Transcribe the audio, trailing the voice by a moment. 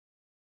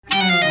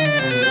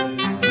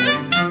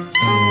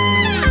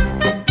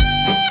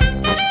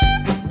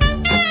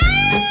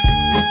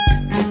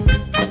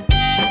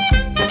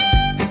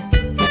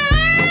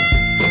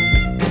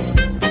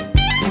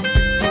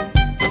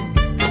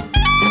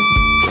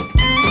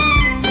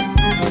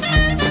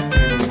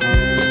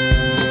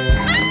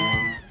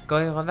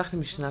گاهی اوقات وقتی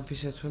میشینم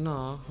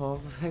پیشتون خب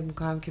فکر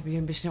میکنم که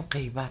بیایم بشینیم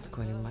غیبت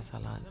کنیم، مثلا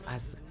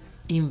از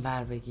این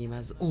ور بگیم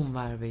از اون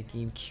ور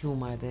بگیم، کی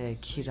اومده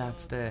کی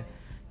رفته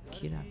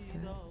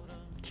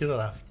کی رو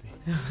رفتی.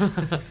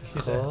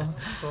 خب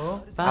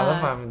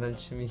الان فهمیدم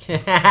چی میگه.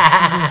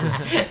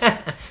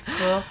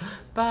 خب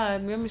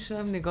بعد میام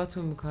میشونم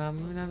نگاهتون میکنم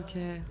میبینم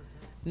که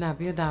نه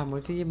بیا در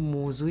مورد یه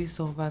موضوعی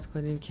صحبت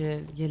کنیم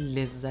که یه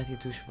لذتی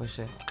توش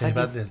باشه.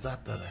 غیبت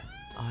لذت داره.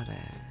 آره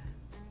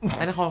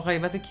ولی خب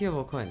غیبت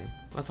کیو بکنیم؟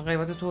 مثلا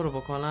غیبت تو رو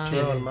بکنم؟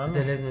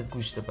 دلت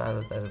گوشت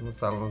برادر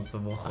مسلمان تو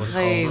بخور.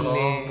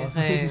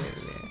 خیلی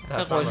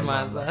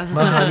خوشمزه.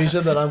 من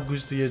همیشه دارم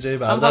گوشت یه جایی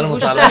برادر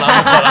مسلمان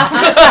میخورم.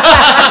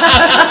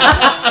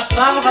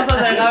 من میخواستم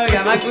دقیقا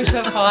بگم من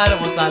گوشت خواهر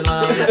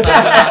مسلمان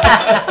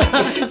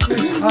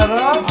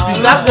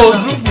بیشتر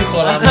قضروف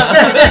میخورم.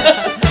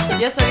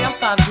 یه سری هم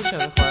سرگوشو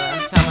میخورم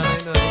چمنای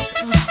دورش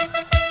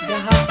یه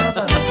هفت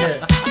هستن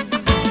که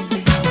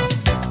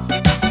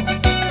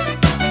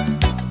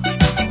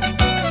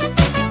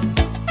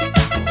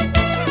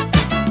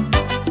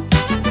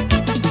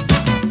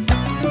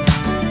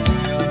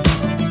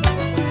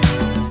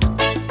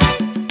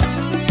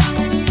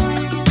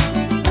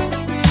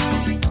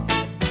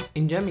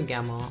اینجا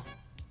میگم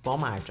با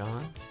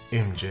مرجان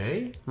MJ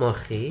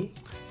ماخی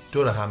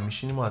دور هم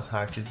میشینیم و از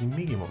هر چیزی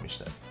میگیم و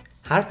میشنویم.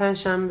 هر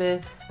پنجشنبه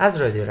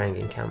از رادیو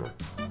رنگین کمان.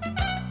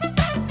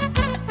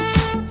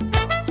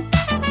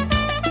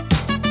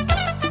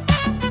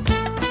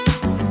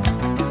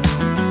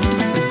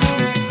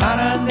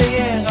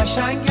 پرنده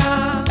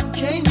قشنگم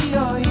کی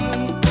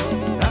میایی،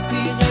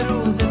 رفیق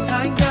روز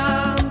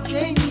تنگم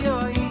کی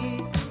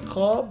میایی.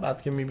 خب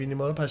بعد که میبینی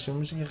ما رو پشیمون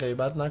میشه که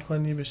غیبت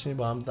نکنی، بشینی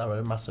با هم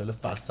درباره مسائل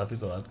فلسفی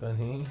صحبت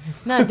کنی.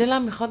 نه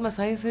دلم میخواد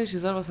مثلا این سری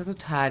چیزا رو واسه تو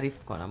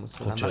تعریف کنم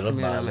اصولا. خب چرا؟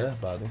 بله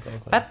بعد این کارو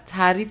کنم. بعد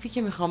تعریفی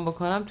که میخوام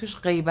بکنم توش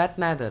غیبت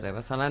نداره،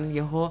 مثلا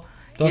یهو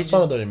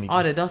داستانو داره میگی.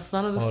 آره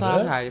داستانو دوست دارم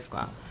آره؟ تعریف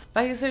کنم.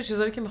 بعد یه سری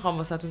چیزایی که میخوام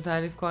واسهتون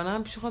تعریف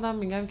کنم پیش خودم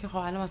میگم که خب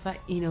الان مثلا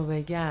اینو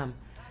بگم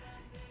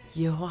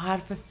یهو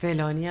حرف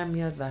فلانی هم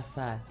میاد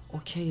وسط،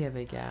 اوکیه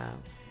بگم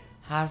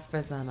حرف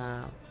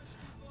بزنم.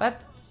 بعد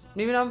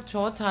میبینم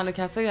شما تنها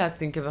کسایی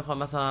هستین که بخوام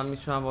مثلا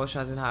میتونم باهاش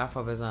از این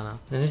حرفا بزنم.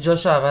 یعنی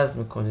جاشو عوض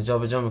میکنی،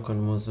 جابجا میکنی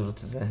موضوع رو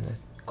تو ذهنت،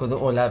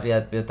 کدوم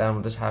اولویت بیاد در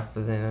موردش حرف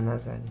بزنی یا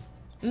نزنی.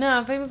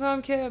 نه فکر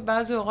میکنم که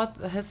بعضی اوقات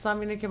حسم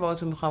اینه که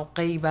باهاتون میخوام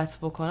غیبت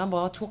بکنم،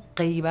 باهاتون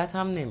غیبت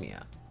هم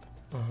نمیاد.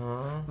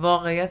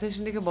 واقعیتش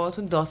اینه که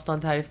باهاتون داستان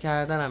تعریف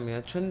کردنم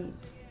میاد، چون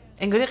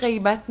انگاری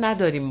غیبت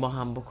نداریم با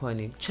هم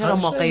بکنیم. چرا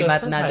ما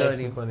غیبت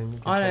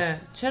نداریم؟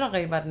 آره چرا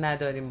غیبت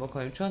نداریم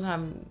بکنیم؟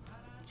 چون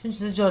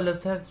چیز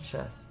جالبتر توش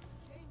هست.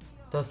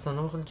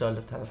 داستانا خیلی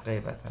جالبتر از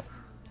غیبت هست.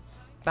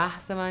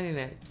 بحث من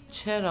اینه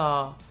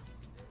چرا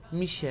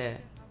میشه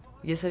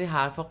یه سری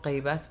حرفا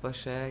غیبت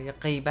باشه یا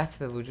غیبت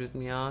به وجود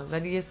میاد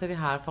ولی یه سری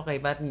حرفا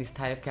غیبت نیست،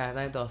 تعریف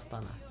کردن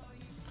داستان است.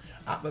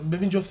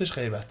 ببین جفتش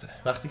غیبته.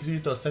 وقتی که توی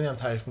داستانی هم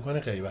تعریف میکنه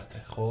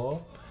غیبته. خب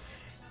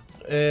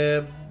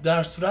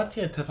در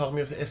صورتی اتفاق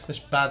میفته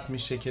اسمش بد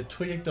میشه که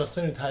تو یک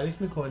داستانی رو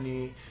تعریف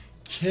میکنی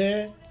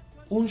که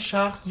اون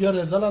شخص یا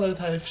رضا نداره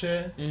تعریف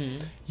شه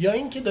یا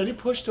این که داری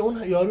پشت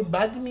اون یارو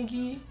بد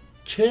میگی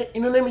که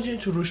اینو نمیتونی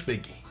تو روش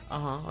بگی.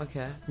 آها اوکی.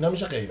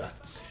 نمیشه غیبت.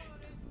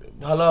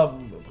 حالا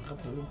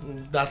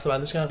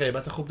دستبندیش کردن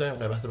غیبت خوب داریم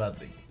غیبت بد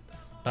بگیم.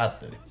 بد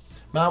داریم.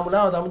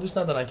 معمولا آدمو دوست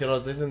ندارن که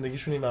رازهای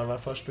زندگیشون این ور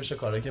فاش بشه،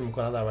 کاری که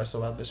میکنن دربارش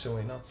صحبت بشه و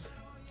اینا.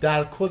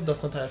 در کل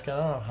داستان تعریف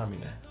کردن هم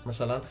همینه.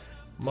 مثلا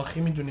ما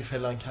خیلی میدونی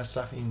فلان کس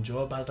رفت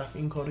اینجا بعد رفت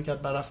این کارو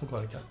کرد بعد رفت اون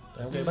کارو کرد،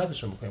 داریم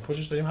غیبتشو میکنیم،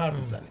 پشتش داریم حرف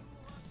میزنیم.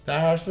 در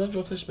هر صورت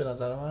جفتش به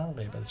نظر من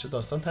غیبته، چه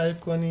داستان تعریف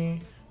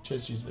کنی چه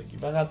چیز بگی.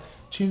 فقط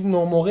چیز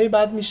موقعی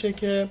بد میشه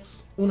که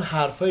اون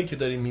حرفایی که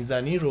داری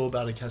میزنی رو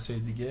برای کسی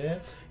دیگه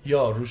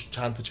یا روش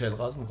چند تا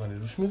چلغاز میکنی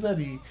روش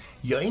میذاری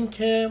یا این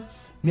که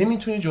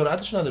نمیتونی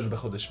جرأتش نداری به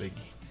خودش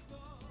بگی.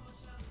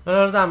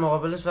 ولی در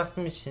مقابلش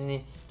وقتی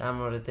میشینی در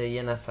مورد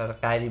یه نفر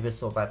غریبه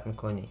صحبت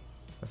میکنی،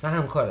 مثلا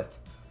همکارت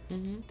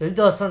داری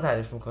داستان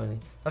تعریف میکنی،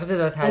 وقتی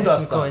داری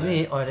تعریف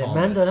میکنی آره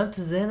من دارم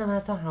تو ذهنم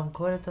حتی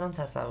همکارت رو هم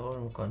تصور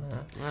میکنم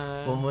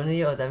به عنوان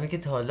یه آدمی که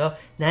تا حالا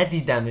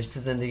ندیدمش، تو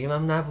زندگیم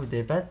هم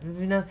نبوده، بعد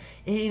ببینم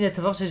این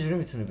اتفاق چجوری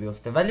میتونه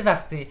بیفته. ولی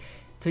وقتی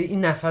تو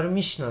این نفر رو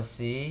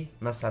میشناسی،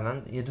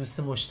 مثلا یه دوست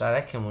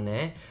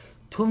مشترکمونه،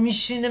 تو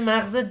میشینه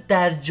مغزت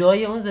در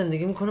جای اون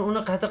زندگی میکنه، اونو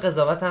قطع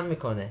قضاوت هم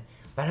میکنه،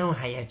 برای اون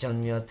هیجان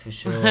میاد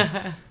توشو.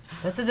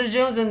 بعد تو در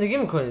جای اون زندگی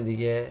میکنی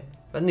دیگه،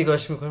 بعد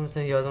نگاهش میکنی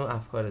مثلا یاد اون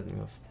افکارت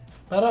میفته.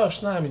 برای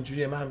آشنا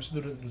همینجوریه. من همیشه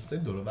دوستای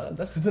دور برم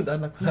دستتون در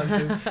نکنم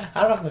که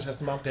هر وقت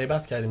نشستیم هم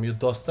غیبت کردیم یا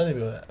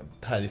داستانی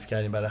تعریف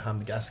کردیم برای هم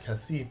دیگه از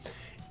کسی،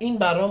 این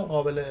برام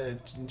قابل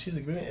چیزی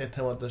که ببین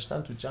اعتماد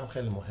داشتن تو جمع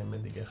خیلی مهمه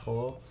دیگه.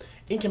 خب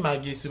این که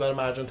من گیسی برای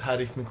مرجان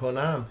تعریف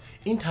میکنم،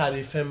 این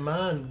تعریف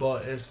من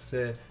باعث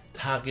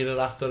تغییر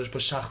رفتارش با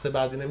شخص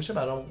بعدی نمیشه،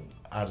 برام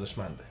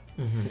ارزشمنده.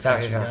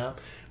 دقیقاً.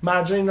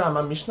 مرجان این رو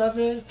هم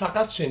میشنوه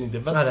فقط شنیده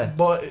و آره.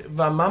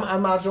 و من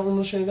مرجان اون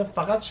رو شنیدم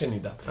فقط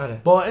شنیدم.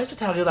 آره. باعث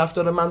تغییر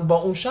رفتار من با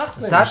اون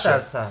شخص نمیشه.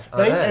 100%.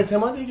 و این آره.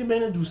 اعتمادی که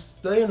بین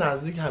دوستای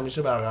نزدیک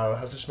همیشه برقرار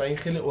هستش و این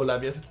خیلی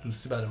اولویت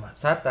دوستی برای من.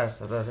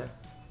 100%. آره.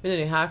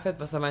 میدونی حرفت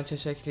واسه من چه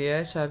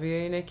شکلیه؟ شبیه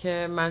اینه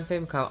که من فکر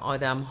میکنم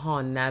آدم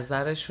ها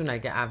نظرشون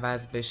اگه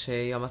عوض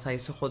بشه یا مثلا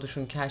ایسو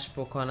خودشون کشف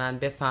بکنن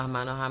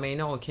بفهمن و همه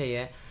اینا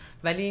اوکیه،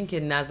 ولی اینکه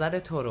نظر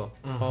تو رو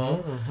خب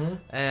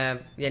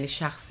یعنی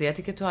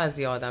شخصیتی که تو از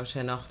یه آدم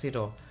شناختی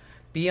رو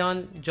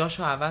بیان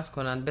جاشو عوض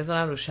کنن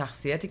بذارن رو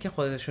شخصیتی که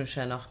خودشون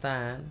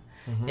شناختن،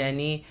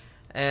 یعنی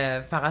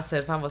فقط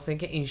صرفا واسه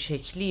اینکه این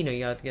شکلی اینو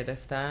یاد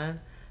گرفتن،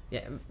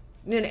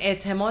 یعنی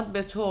اعتماد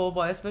به تو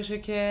باعث بشه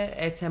که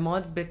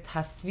اعتماد به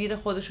تصویر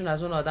خودشون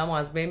از اون آدم رو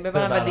از بین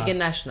ببرن و دیگه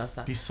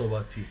نشناسن.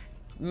 بی‌ثباتی.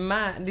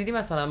 من دیدی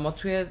مثلا ما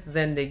توی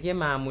زندگی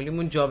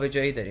معمولیمون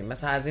جابجایی داریم،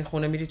 مثلا از این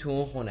خونه میری تو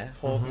اون خونه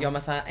خب یا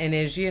مثلا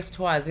انرژی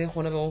تو از این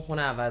خونه به اون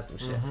خونه عوض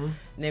میشه.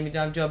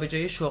 نمیدونم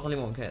جابجایی شغلی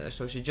ممکنه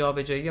داشته باشی،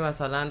 جابجایی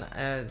مثلا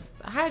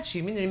هر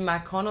چی، میدونی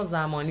مکان و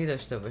زمانی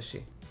داشته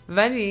باشی.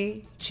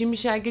 ولی چی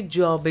میشه اگه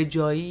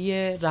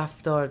جابجایی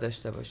رفتار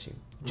داشته باشیم،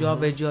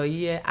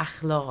 جابجایی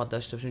اخلاق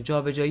داشته باشیم،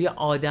 جابجایی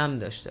آدم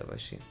داشته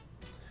باشیم؟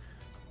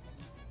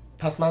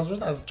 پس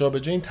منظورت از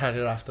جابجایی این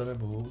تغییر رفتاره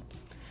بود؟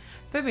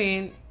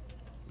 ببین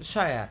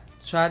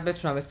شاید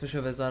بتونم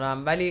اسمشو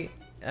بذارم ولی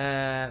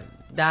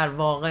در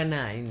واقع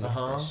نه این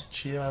نیستش.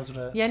 چیه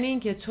منظوره؟ یعنی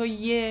اینکه تو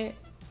یه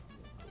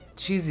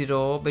چیزی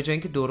رو به جای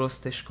اینکه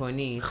درستش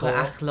کنی تو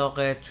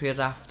اخلاقت، توی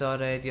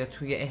رفتارت یا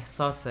توی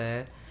احساست،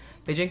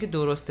 به جای اینکه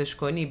درستش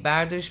کنی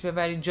بردارش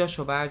ببری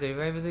جاشو برداری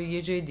و بذاری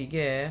یه جای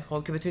دیگه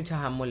خب که بتونی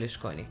تحملش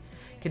کنی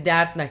که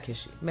درد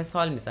نکشی.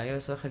 مثال میزنم، یه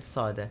مثال خیلی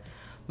ساده.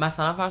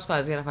 مثلا فرض کن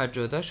از یه نفر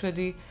جدا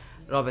شدی،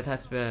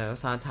 رابطت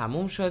مثلا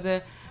تموم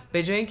شده،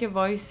 به جای اینکه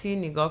وایسی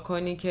نگاه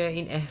کنی که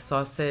این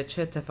احساسه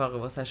چه اتفاقی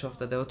واسش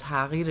افتاده و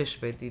تغییرش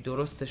بدی،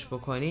 درستش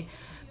بکنی،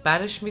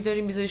 برش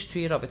میداری میذاریش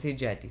توی رابطه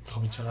جدید،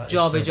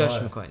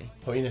 جابجاش میکنی.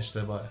 خب این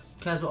اشتباهه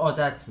که از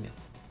عادت میاد.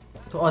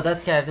 تو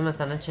عادت کردی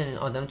مثلا چنین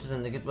آدم تو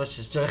زندگیت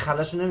باشه، جای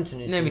خلاصو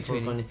نمیتونی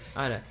کنی.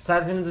 آره.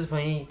 سرت میندازی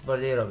پایین،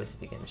 وارد یه رابطه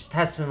دیگه میشه.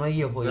 تصمیمای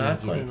یهویی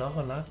میگیری. نکنی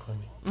آقا،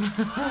 نکنی.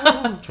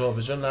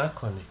 جابجا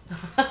نکنی.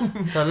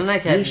 حالا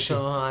نکردی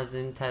شما از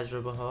این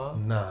تجربه ها؟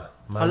 نه.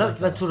 حالا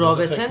و تو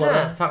رابطه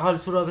نه،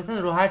 فقط تو رابطه نه،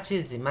 رو هر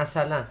چیزی.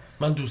 مثلا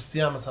من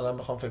دوستی هم مثلا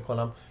بخوام فکر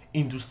کنم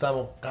این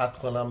دوستمو قطع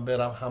کنم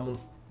برم همون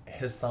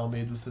حسمو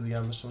به دوست دیگه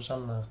هم داشته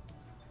باشم،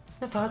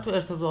 نه فقط تو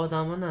ارتباط با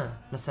آدما نه.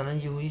 مثلا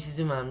یهویی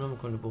چیزی ممنوع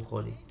میکنی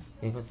بخوری،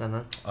 یعنی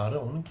مثلا آره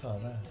اون که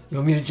آره،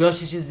 یا میری جاش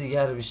چیز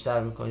دیگه رو بیشتر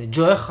میکنی،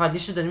 جای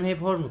خالیشو داریم هی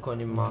پر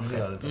میکنیم ما.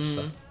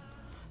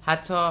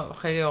 حتی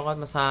خیلی اوقات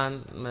مثلا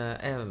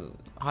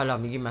حالا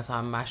میگیم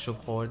مثلا مشروب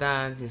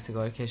خوردن یا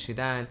سیگار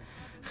کشیدن،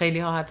 خیلی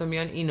ها حتی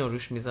میان اینو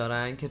روش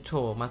میذارن که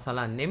تو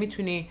مثلا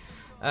نمیتونی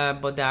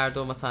با درد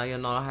و مثلا یا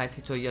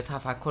ناراحتی تو یا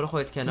تفکر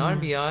خودت کنار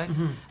بیای،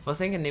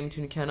 واسه اینکه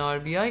نمیتونی کنار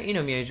بیای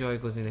اینو میای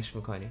جایگزینش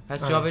میکنی،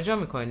 پس جابجا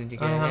میکنی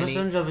دیگه.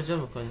 یعنی جابجا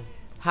میکنی.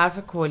 حرف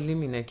کلی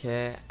اینه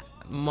که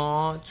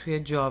ما توی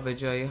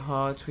جابجایی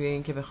ها، توی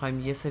اینکه بخوایم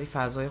یه سری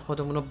فضای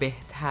خودمون رو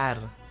بهتر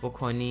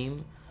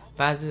بکنیم،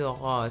 بعضی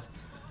اوقات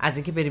از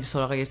اینکه بریم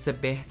سراغ یه چیز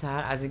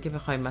بهتر، از اینکه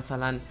بخوایم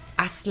مثلا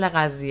اصل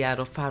قضیه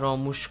رو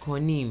فراموش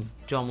کنیم،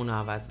 جامون رو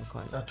عوض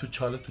میکنیم. تو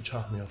چاله تو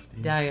چاه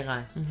میافتی.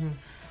 دقیقاً.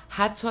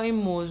 حتی این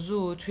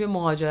موضوع توی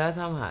مهاجرت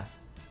هم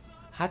هست،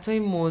 حتی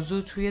این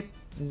موضوع توی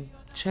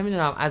چه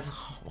میدونم از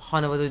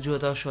خانواده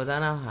جدا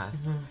شدن هم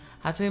هست،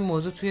 حتی این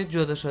موضوع توی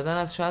جدا شدن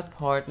از شاید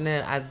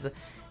پارتنر، از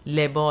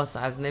لباس،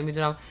 از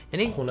نمیدونم،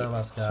 یعنی خونه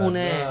عوض کردن،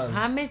 خونه،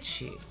 همه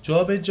چی.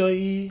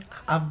 جابجایی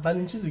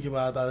اولین چیزی که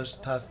باید ازش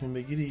تصمیم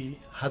بگیری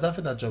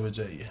هدفت از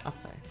جابجاییه.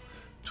 آفرین.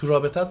 تو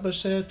رابطت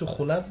باشه، تو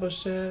خونت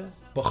باشه،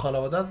 با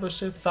خانوادت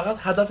باشه، فقط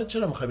هدفت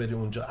چرا میخوای بری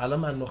اونجا؟ الان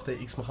من نقطه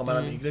X میخوام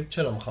برم Y،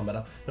 چرا میخوام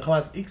برم؟ میخوام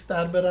از X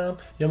در برم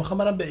یا میخوام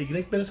برم به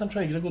Y برسم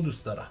چون Y رو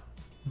دوست دارم؟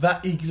 و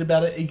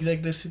برای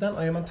Y رسیدن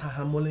آیا من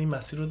تحمل این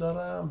مسیر رو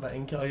دارم و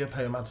اینکه آیا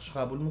پیامدش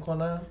رو قبول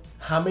میکنم؟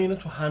 همه اینا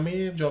تو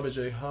همه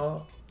جابجایی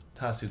ها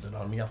تاثیر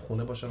داره. میگم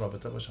خونه باشه،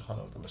 رابطه باشه،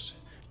 خانواده باشه.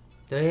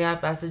 داری یه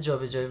بحث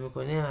جابجایی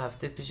میکنی،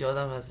 هفته پیش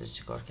یادم هستش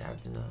چیکار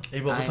کردین؟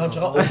 ای بابا تو هم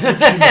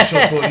چقدر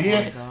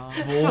شطوریه.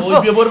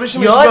 وای بیا برو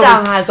بشین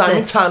یادم هست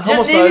سمین تنها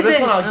مصاحبه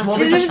کن.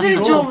 چی نمیذاری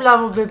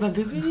جمله‌مو ببین،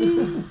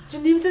 چی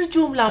نمیذاری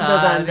جمله‌مو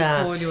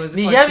ببندم.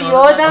 میگم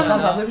یادم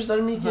هفته پیش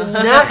داره میگه.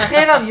 نه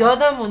خیرم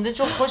یادم مونده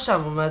چون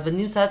خوشم اومد و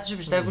نیم ساعتشو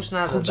بیشتر گوش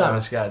ندادم. خوب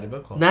جمعش کردی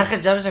بکن. نه خیر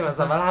جمعش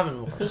کردم، اول همین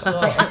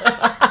موقع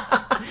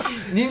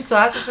نیم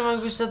ساعتشو من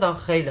گوش دادم،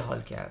 خیلی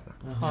حال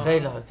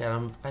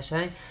کردم.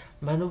 قشنگ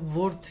منو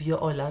برد توی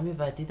عالمی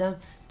و دیدم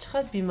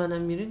چقدر بی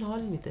منم میرین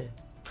حال میده.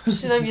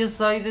 شیدم یه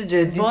ساید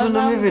جدیتون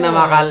رو میبینم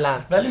اقلا،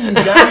 ولی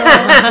میگم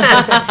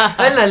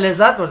ولی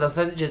لذت بردم.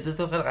 ساید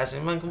جدیتون خیلی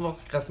قشنگ، من که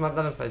قسمت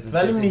دارم ساید جدید،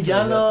 ولی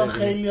میگن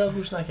خیلی ها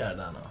گوش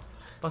نکردن.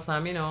 با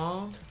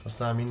سمینو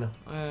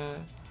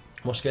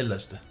مشکل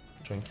داشته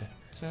چون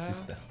که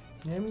سیستم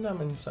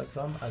نمیدونم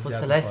اینستاگرام اذیت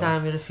میکنه، سلای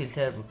سمی رو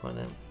فیلتر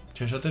میکنه،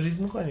 چشاتو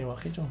ریز میکنیم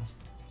آخی جون.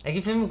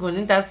 اگه فکر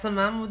میکنین دست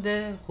من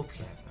بوده خوب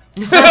کردم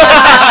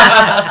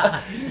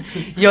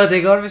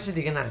یادگار بشه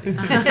دیگه نگید.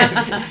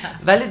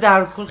 ولی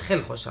در کل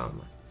خیلی خوشم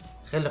اومد،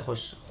 خیلی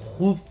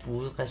خوب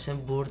بود،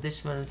 قشنگ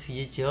بردش منو توی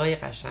یه جای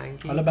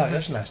قشنگی. حالا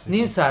بقیه‌اش نشدید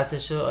نیم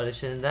ساعتشو آره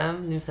شنیدم،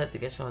 نیم ساعت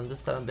دیگه شما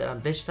دوست دارم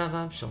برم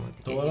بشنوم، شما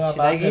دیگه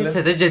دوباره این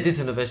صدا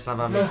جدیتون رو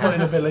بشنوم.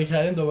 اینو پلی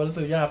کردین دوباره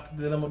تا دیگه هفته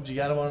دل ما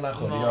جیگر ما رو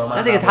نخوری یا من.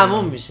 نه دیگه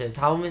تموم میشه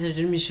یه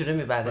جوری میشوره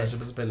میبره. باشه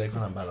بس پلی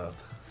کنم برات.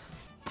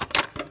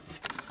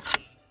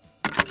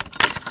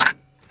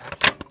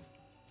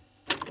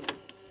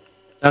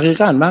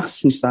 دقیقاً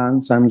مخصوصاً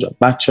سمجا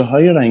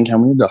بچه‌های رنگ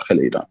کمونی داخل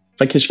ایران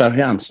و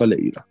کشورهای امثال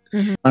ایران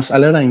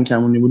مسئله رنگ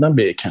کمونی بودن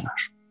به کنار.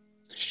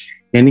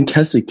 یعنی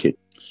کسی که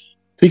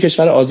توی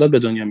کشور آزاد به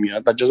دنیا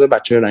میاد و جزو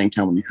بچه‌های رنگ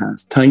کمونی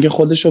هست تا اینکه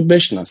خودشو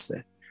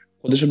بشناسه،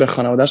 خودشو به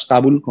خانواده‌اش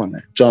قبول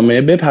کنه،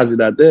 جامعه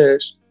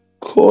بپذیردش،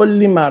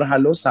 کلی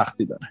مرحله و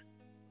سختی داره.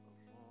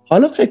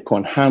 حالا فکر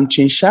کن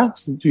همچین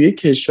شخصی توی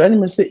کشوری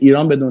مثل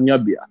ایران به دنیا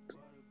بیاد،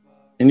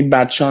 یعنی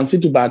بدشانسی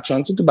تو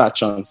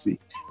بدشانسی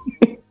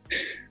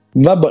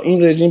و با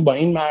این رژیم، با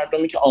این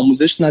مردمی که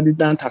آموزش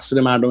ندیدن،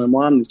 تقصیر مردم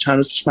ما هم نیست. چند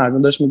روز پیش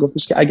مردم داشت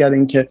میگفتش که اگر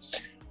اینکه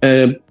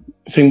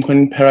فکر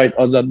می‌کنین پراید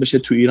آزاد بشه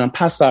تو ایران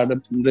پس فردا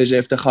رژه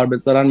افتخار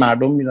بذارن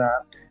مردم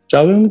میرن.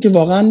 جواب اینه که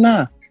واقعا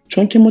نه،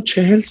 چون که ما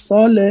 40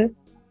 ساله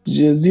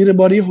زیر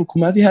بار یه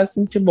حکومتی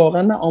هستیم که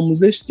واقعا نه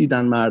آموزش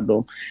دیدن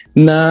مردم،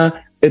 نه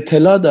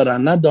اطلاع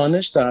دارن، نه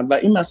دانش دارن و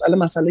این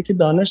مسئله که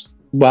دانش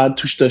باید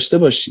توش داشته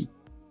باشی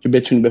که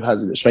بتونی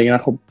بپذیرش. و یعنی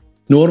خب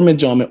نرم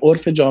جامعه،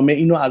 عرف جامعه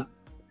اینو از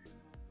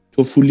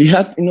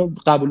طفولیت اینو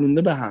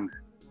قبولونده به همه.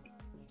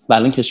 و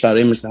الان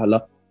کشورهای مثل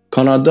حالا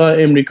کانادا،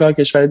 امریکا،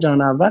 کشور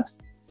جهان اول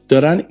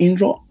دارن این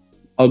رو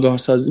آگاه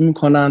سازی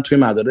میکنن، توی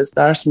مدارس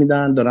درس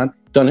میدن، دارن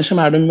دانش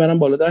مردم میبرن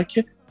بالاتر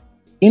که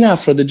این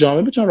افراد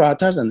جامعه بتونن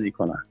راحت‌تر زندگی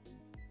کنن.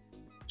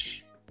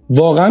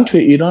 واقعا توی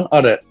ایران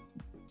آره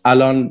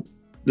الان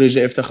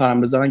رژه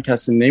افتخارم بذارن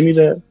کسی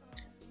نمیره،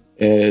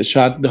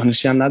 شاید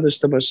دانشی هم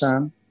نداشته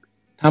باشن،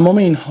 تمام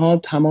اینها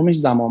تمامش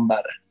زمان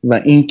بره و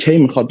این کی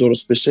میخواد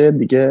درست بشه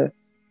دیگه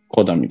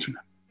خدا میتونه.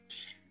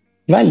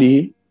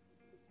 ولی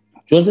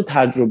جز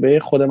تجربه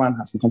خود من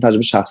هست، میخوام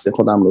تجربه شخصی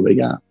خودم رو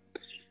بگم.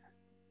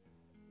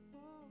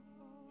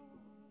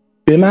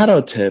 به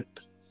مراتب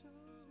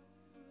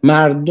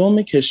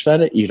مردم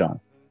کشور ایران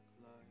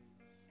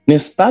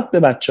نسبت به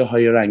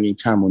بچه‌های رنگین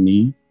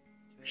کمونی،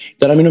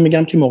 دارم اینو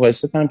میگم که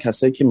مقایسه کنم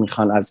کسایی که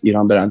میخوان از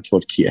ایران برن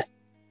ترکیه،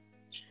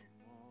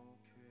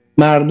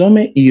 مردم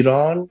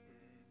ایران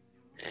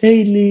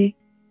خیلی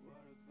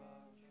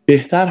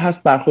بهتر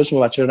هست برخوردش با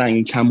بچه‌های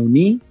رنگین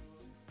کمونی.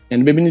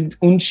 یعنی ببینید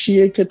اون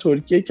چیه که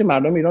ترکیه که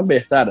مردم ایران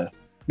بهتره،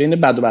 بین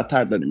بد و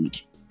بدتر داریم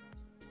میگیم.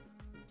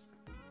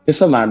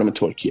 مثل مردم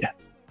ترکیه،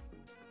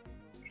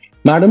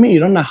 مردم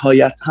ایران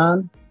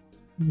نهایتاً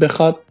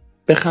بخواد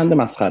بخنده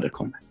مسخره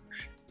کنه،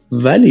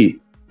 ولی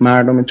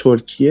مردم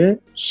ترکیه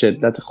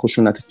شدت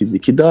خشونت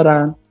فیزیکی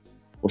دارن،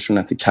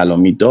 خشونت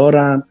کلامی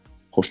دارن،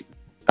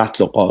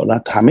 قتل و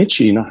غارت، همه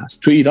چی اینا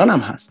هست. تو ایران هم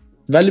هست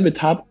ولی به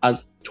طبع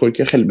از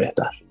ترکیه خیلی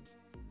بهتر.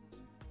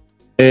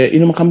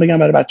 اینو میخوام بگم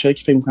برای بچه‌هایی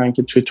که فکر می‌کنن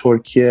که توی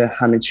ترکیه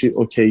همه چی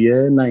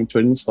اوکیه، نه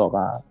اینطوری نیست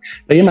واقعا.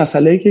 و یه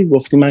مسئله‌ای که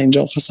گفتی من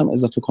اینجا خواستم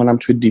اضافه کنم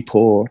توی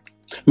دیپورت،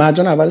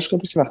 مرجان اولش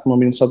گفت که وقتی ما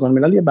میریم سازمان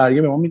ملل یه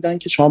برگه به ما میدن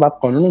که شما باید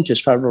قانون اون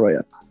کشور رو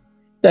رعایت کنید.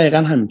 دقیقاً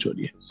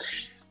همینطوریه.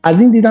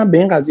 از این دیدم به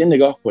این قضیه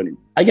نگاه کنیم.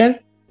 اگر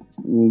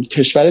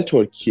کشور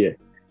ترکیه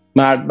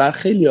مرد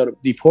خیلی‌ها رو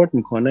دیپورت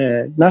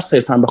میکنه، نه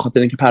صرفاً به خاطر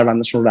اینکه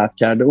پروندهشون رد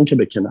کرده، اون که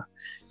بکنه،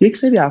 یک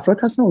سری افراد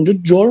هستن اونجا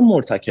جرم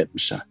مرتکب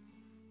میشن.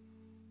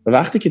 و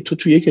وقتی که تو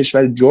توی یک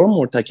کشور جرم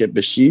مرتکب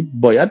بشی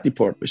باید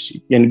دیپورت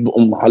بشی. یعنی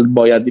حال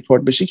باید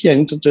دیپورت بشی که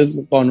یعنی تو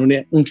جز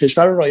قانون اون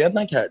کشور رو رعایت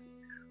نکردی،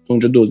 تو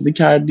اونجا دزدی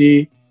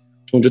کردی،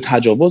 تو اونجا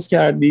تجاوز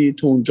کردی،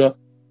 تو اونجا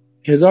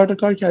هزار تا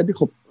کار کردی.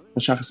 خب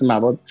مشخص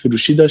مواد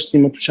فروشی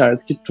داشتیم و تو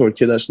شرایطی که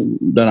ترکیه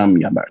دارم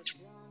میگم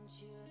براتون،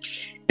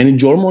 یعنی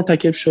جرم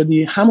مرتکب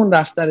شدی، همون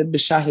رفتنت به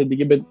شهر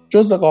دیگه به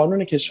جزء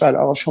قانون کشور،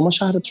 آقا شما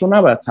شهرت رو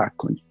نباید ترک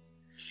کنی.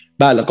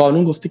 بله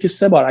قانون گفته که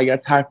 3 بار اگر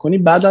ترک کنی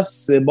بعد از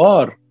 3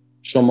 بار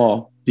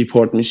شما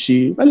دیپورت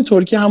میشی، ولی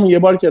ترکیه همون یه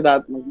بار که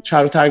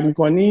شهر رو ترک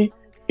میکنی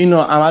اینو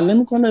عمل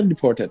نمیکنه،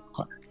 دیپورتت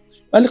میکنه.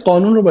 ولی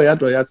قانون رو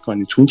باید رعایت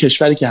کنی تو اون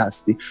کشوری که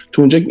هستی.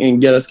 تو اونجا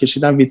گراس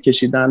کشیدن، وید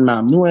کشیدن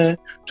ممنوعه،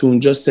 تو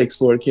اونجا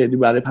سکس ورکری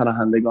برای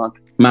پناهندگان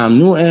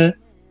ممنوعه،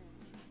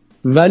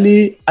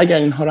 ولی اگر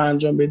اینها رو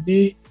انجام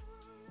بدی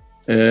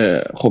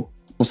خب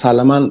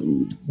مسلماً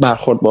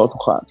برخورد باهات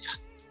خواهد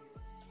کرد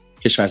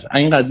کشور.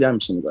 این قضیه هم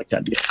میشه نگاه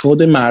کرد.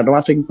 خود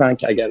مردم فکر میکنن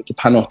که اگر که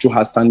پناهجو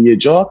هستن یه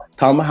جا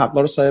تمام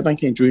حقا رو صاحبن،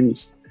 که اینجوری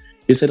نیست.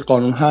 یه سری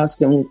قانون هست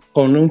که اون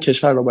قانون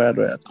کشور رو باید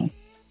رعایت کنه.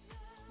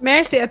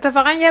 مرسی.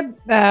 اتفاقا یه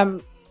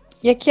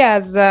یکی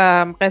از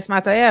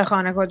قسمت‌های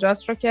خانه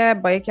کجاست رو که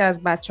با یکی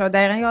از بچه‌ها،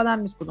 دقیقاً یادم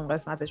نیست کدوم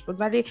قسمتش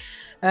بود، ولی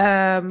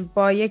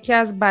با یکی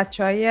از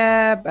بچه‌های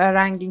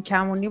رنگین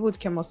کمونی بود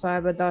که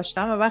مصاحبه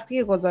داشتم و وقتی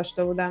که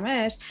گذاشته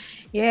بودمش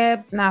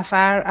یه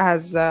نفر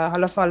از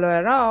حالا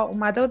فالوورها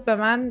اومده بود به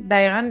من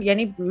دقیقاً،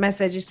 یعنی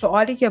مسیجی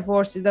سوالی که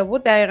پرسیده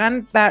بود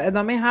دقیقاً در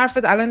ادامه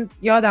حرفت الان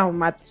یادم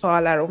اومد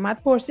سوال رو اومد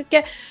پرسید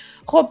که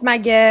خب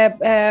مگه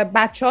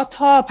بچه‌ها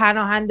تا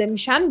پناهنده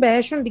میشن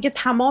بهشون دیگه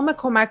تمام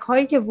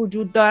کمک‌هایی که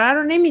وجود داره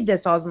رو نمیده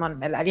سازمان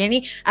ملل؟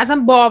 یعنی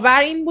اصلا باور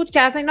این بود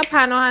که اصلا اینا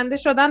پناهنده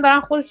شدن دارن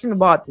خودشونو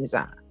باد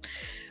میزنن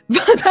و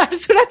در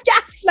صورت که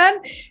اصلا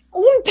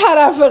اون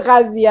طرف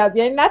قضیه است،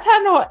 یعنی نه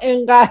تنها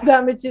اینقدر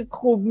همه چیز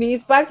خوب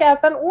نیست بلکه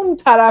اصلا اون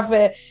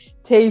طرف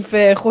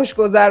طیف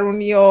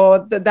خوشگذرونی و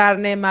در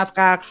نعمت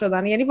غرق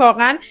شدن. یعنی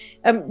واقعا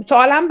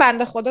سوالم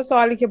بنده خدا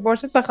سوالی که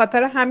پرسید به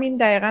خاطر همین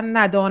دقیقاً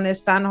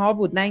ندانستن ها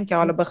بود، نه اینکه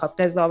حالا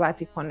بخواد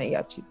قضاوتی کنه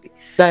یا چیزی.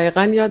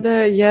 دقیقاً یاد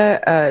یه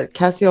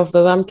کسی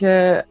افتادم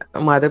که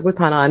اومده بود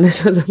پناهنده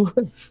شده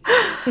بود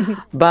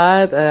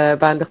بعد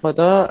بنده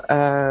خدا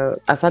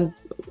اصلا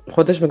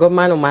خودش میگفت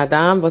من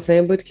اومدم واسه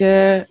این بود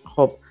که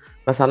خب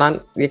مثلا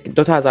یک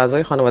دو تا از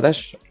اعضای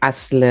خانواده‌اش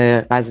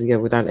اصل قضیه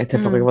بودن،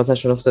 اتفاقی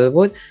واسهشون افتاده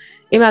بود،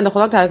 این بنده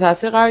خدا تحت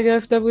تاثیر قرار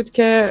گرفته بود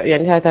که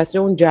یعنی تحت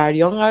تاثیر اون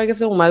جریان قرار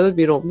گرفته، اومده بود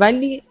بیرون،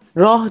 ولی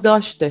راه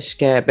داشتش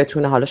که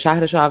بتونه حالا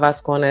شهرشو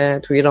عوض کنه،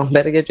 تو ایران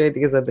بره یه جای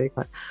دیگه زندگی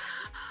کنه.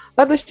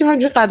 بعد داشتیم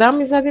همینجوری قدم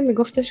میزدیم،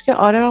 میگفتش که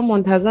آره من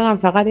منتظرم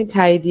فقط این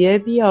تاییدیه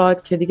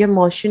بیاد که دیگه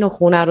ماشین و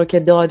خونه رو که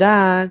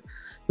دادن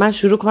من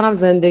شروع کنم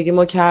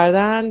زندگیمو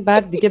کردن،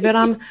 بعد دیگه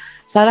برم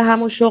سر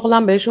همون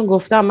شغلم. بهشون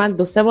گفتم، من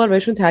 2-3 بار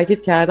بهشون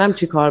تاکید کردم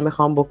چی کار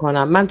میخوام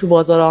بکنم. من تو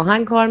بازار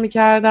آهن کار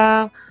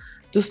میکردم،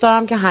 دوست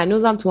دارم که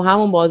هنوزم تو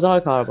همون بازار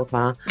کار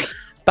بکنم.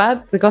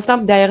 بعد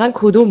گفتم دقیقاً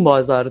کدوم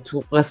بازار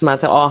تو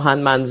قسمت آهن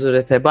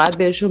منظورته؟ باید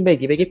بهشون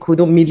بگی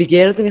کدوم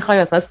میلیگرد میخوای،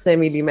 اصلا 3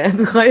 میلیمتر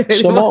میخوای؟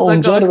 شما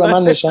اونجا رو به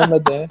من نشان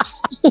بده.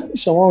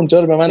 شما اونجا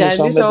رو به من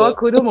نشان بده. شما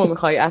کدومو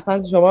میخوای؟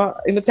 اصلا شما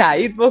اینو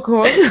تایید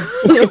بکن.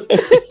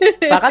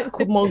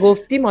 فقط ما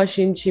گفتی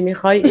ماشین چی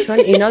میخوای، چون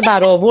اینا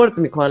برآورد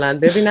میکنن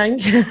ببینن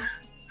که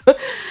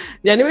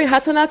یعنی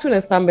حتی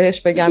نتونستم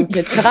بهش بگم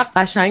که چقدر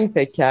قشنگ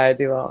فکر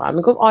کردی واقعا.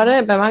 میگفت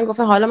آره، به من گفت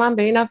حالا من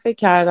به اینم فکر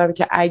کردم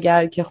که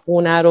اگر که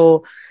خونه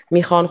رو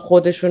میخوان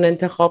خودشون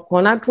انتخاب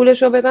کنن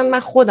پولشو بدن، من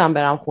خودم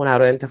برم خونه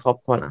رو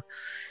انتخاب کنم.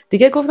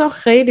 دیگه گفتم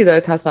خیلی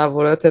داره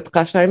تصوراتت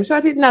قشنگ میشه،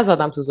 ولی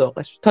نزدم تو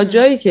ذوقش تا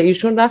جایی که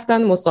ایشون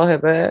رفتن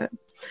مصاحبه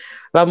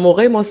و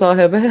موقع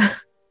مصاحبه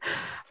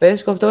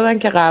بهش گفته بودن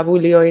که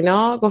قبولی و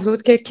اینا، گفته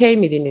بود که کی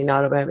میدین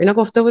اینا رو بهم. اینا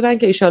گفته بودن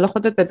که ایشالله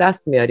خودت به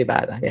دست میاری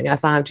بعدا. یعنی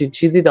اصلا همچین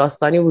چیزی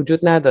داستانی وجود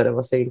نداره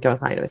واسه این که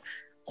مثلا اینو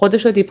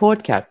خودش رو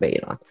دیپورت کرد به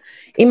ایران.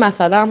 این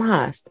مسئله هم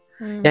هست.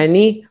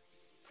 یعنی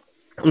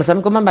مثلا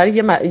میگم من برای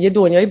یه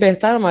دنیای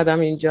بهتر اومدم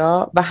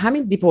اینجا و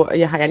همین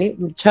یعنی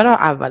چرا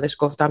اولش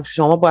گفتم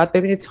شما باید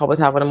ببینید تاب و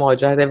توان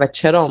مهاجرت و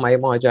چرا اومدی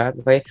مهاجرت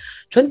می‌کنی،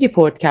 چون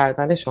دیپورت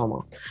کردن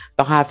شما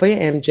با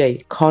حرفای ام جی،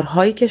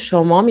 کارهایی که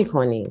شما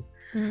می‌کنید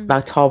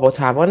و تاب و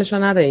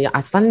توانشو ندارین یا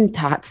اصلا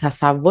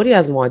تصوری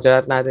از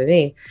مهاجرت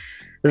ندارین،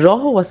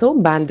 راه واسه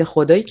اون بنده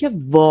خدایی که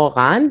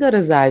واقعا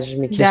داره زجر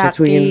میکشه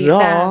تو این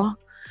راه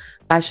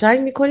قشنگ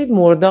میکنید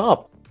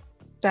مرداب.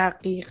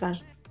 دقیقاً.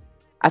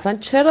 اصلا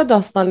چرا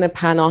داستان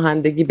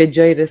پناهندگی به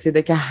جایی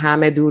رسیده که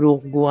همه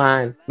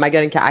دروغگوان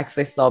مگر اینکه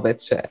عکسش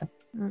ثابت شه؟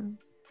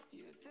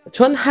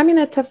 چون همین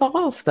اتفاقا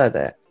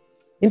افتاده،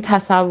 این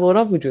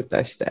تصورا وجود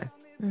داشته.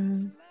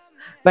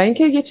 و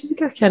اینکه یه چیزی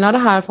که کنار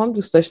حرفام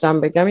دوست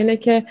داشتم بگم اینه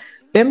که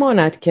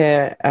بماند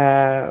که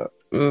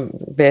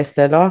به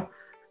اصطلاح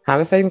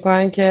همه فکر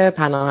میکنن که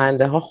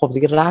پناهنده ها خب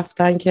دیگه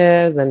رفتن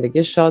که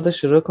زندگی شاد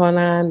شروع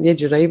کنن، یه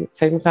جورایی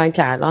فکر میکنن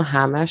که الان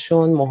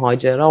همهشون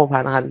مهاجرا و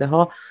پناهنده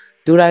ها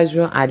دور از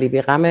جون علی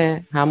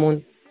بیغم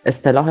همون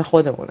اصطلاح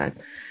خودمونن.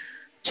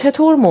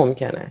 چطور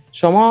ممکنه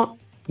شما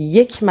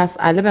یک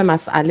مسئله به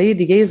مسئله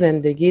دیگه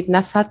زندگی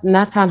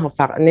نه تنها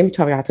فقط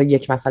نمیتونم حتی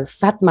یک مسئله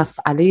 100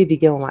 مسئله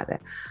دیگه اومده.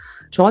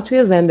 شما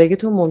توی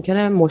زندگیتون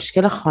ممکنه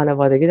مشکل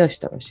خانوادگی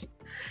داشته باشید،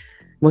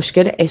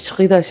 مشکل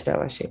عشقی داشته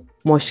باشید،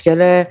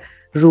 مشکل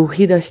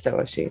روحی داشته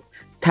باشید،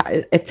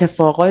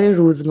 اتفاقای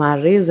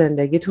روزمره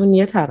زندگیتون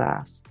یه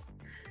طرف،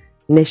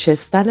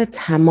 نشستن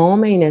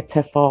تمام این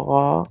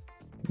اتفاقا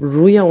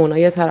روی اونا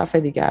یه طرف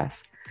دیگه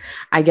است.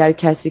 اگر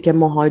کسی که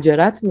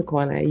مهاجرت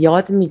میکنه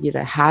یاد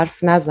میگیره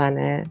حرف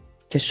نزنه،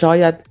 که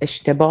شاید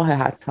اشتباه،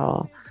 حتی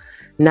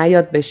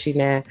نیاد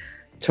بشینه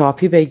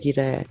تراپی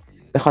بگیره،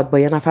 بخواد با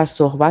یه نفر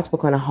صحبت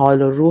بکنه،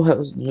 حال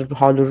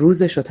و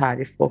روزش رو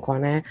تعریف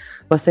بکنه،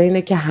 واسه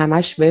اینه که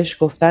همش بهش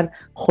گفتن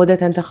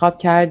خودت انتخاب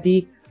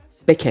کردی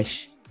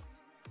بکش،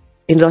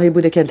 این راهی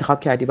بوده که انتخاب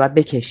کردی باید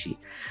بکشی.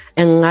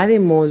 انقدر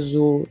این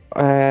موضوع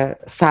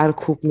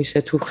سرکوب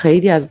میشه تو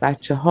خیلی از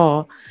بچه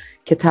ها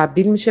که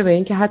تبدیل میشه به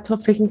این که حتی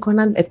فکر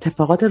میکنن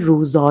اتفاقات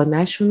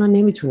روزانه‌شون رو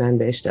نمیتونن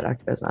به اشتراک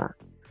بذارن،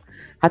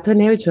 حتی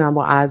نمیتونن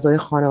با اعضای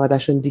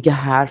خانوادهشون دیگه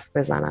حرف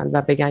بزنن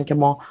و بگن که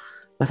ما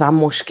مثلا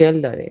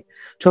مشکل داریم،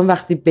 چون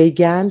وقتی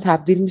بگن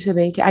تبدیل میشه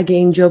به این که اگه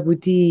اینجا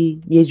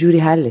بودی یه جوری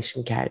حلش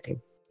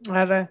میکردیم.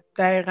 آره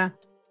دقیقاً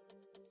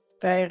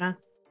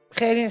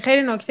خیلی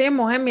خیلی نکته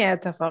مهمی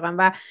اتفاقا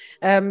و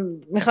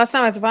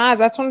میخواستم اتفاقا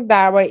ازتون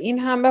درباره این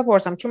هم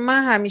بپرسم، چون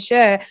من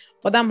همیشه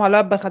خودم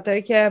حالا به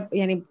خاطری که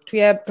یعنی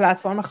توی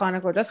پلتفرم خانه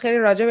کجاست خیلی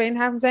راجع به این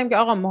حرف میزنیم که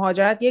آقا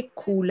مهاجرت یک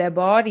کوله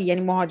باری،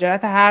 یعنی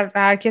مهاجرت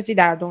هر کسی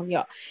در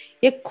دنیا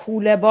یک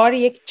کوله باری،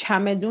 یک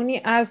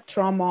چمدونی از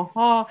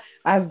تراماها،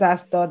 از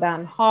دست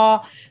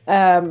دادنها،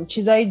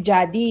 چیزای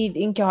جدید،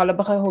 این که حالا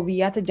بخوای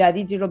هویت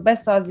جدیدی رو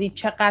بسازی،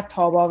 چقدر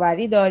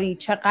تاباوری داری،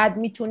 چقدر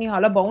میتونی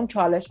حالا با اون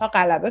چالش ها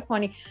غلبه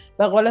کنی.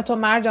 به قول تو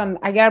مرجان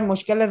اگر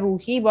مشکل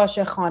روحی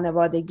باشه،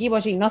 خانوادگی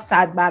باشه، اینا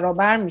 100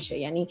 برابر میشه.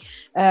 یعنی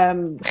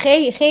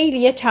خیلی خیلی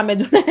یه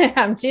چمدون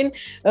همچین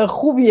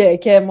خوبیه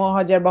که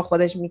مهاجر با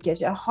خودش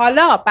میکشه.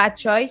 حالا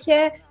بچه‌هایی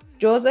که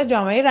جزء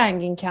جامعه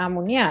رنگین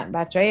کمونی هن،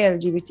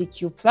 بچه‌های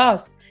LGBTQ+،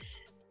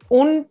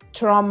 اون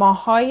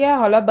تراماهای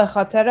حالا به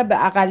خاطر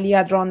به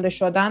اقلیت رانده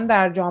شدن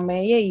در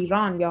جامعه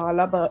ایران یا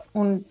حالا به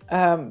اون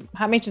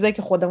همه چیزایی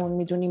که خودمون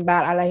میدونیم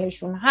بر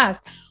علیهشون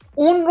هست،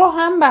 اون رو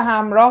هم به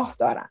همراه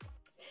دارن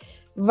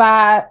و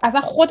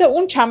اصلا خود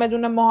اون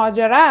چمدون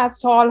مهاجرت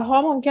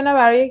سالها ممکنه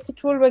برای یکی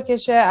طول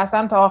بکشه،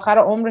 اصلا تا آخر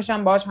عمرش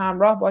هم باش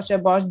همراه باشه،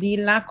 باش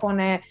دیل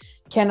نکنه،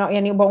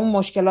 یعنی با اون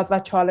مشکلات و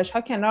چالش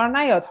ها کنار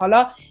نیاد.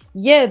 حالا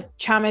یه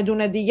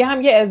چمدون دیگه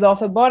هم یه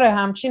اضافه بار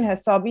همچین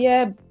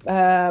حسابی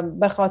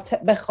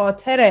به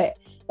خاطر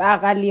به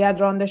اقلیت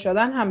رانده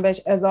شدن هم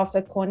بهش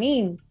اضافه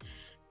کنیم.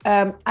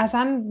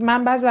 اصلا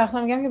من بعضی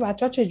وقتا میگم که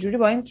بچه‌ها چجوری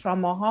با این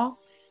تراماها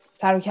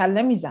سر و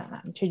کله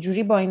میزنن،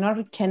 چجوری با اینا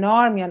رو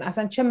کنار میان،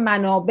 اصلا چه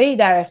منابعی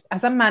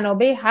اصلا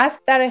منابعی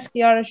هست در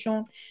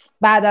اختیارشون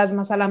بعد از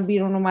مثلا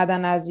بیرون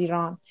اومدن از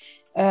ایران.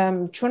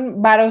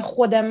 چون برای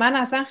خود من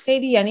اصلا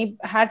خیلی، یعنی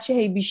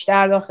هرچی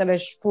بیشتر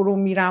داخلش فرو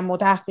میرم و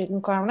تحقیق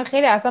میکنم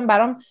خیلی اصلا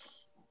برام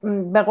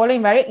به قول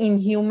این برای این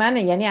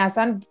هیومنه، یعنی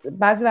اصلا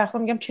بعضی وقتا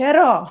میگم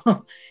چرا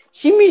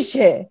چی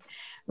میشه.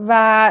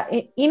 و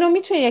اینو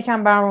میتونی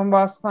یکم برامون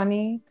باز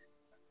کنی؟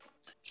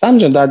 سم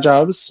جان در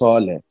جواب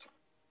سوالت،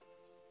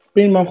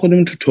 ببین ما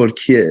خودمون تو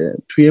ترکیه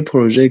توی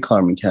پروژه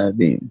کار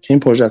میکردیم که این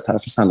پروژه از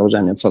طرف صندوق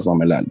جمعیت سازمان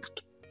ملل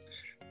بود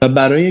و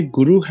برای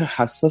گروه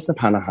حساس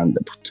پناهنده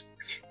بود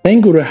و این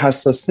گروه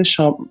حساسه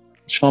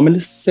شامل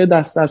 3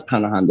 دسته از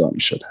پناهنده ها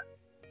میشدن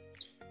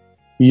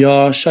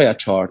یا شاید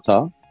 4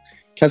 تا.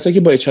 کسایی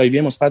که با HIV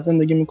مثبت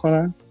زندگی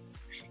میکنن،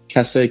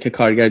 کسایی که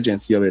کارگر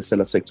جنسی یا به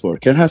اصطلاح سکس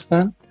ورکر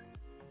هستن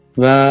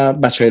و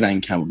بچهای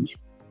رنگ کمونی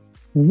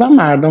و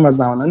مردم و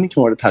زنانی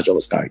که مورد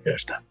تجاوز قرار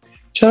گرفتن.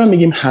 چرا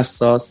میگیم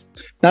حساس؟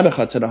 نه به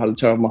خاطر حالا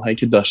تروماهایی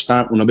که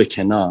داشتن اونا به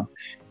کنار،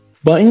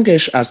 با این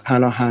قشر از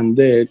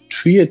پناهنده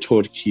توی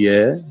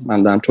ترکیه،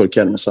 من دارم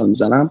ترکیه رو مثال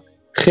میزنم،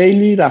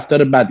 خیلی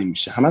رفتار بدی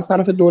میشه، هم از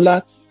طرف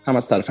دولت هم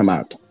از طرف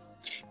مردم.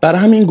 برای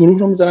همین گروه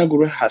رو میذارن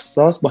گروه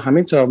حساس، با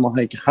همین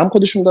تروماهایی که هم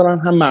خودشون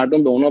دارن هم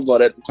مردم به اونا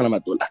وارد میکنن و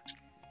دولت.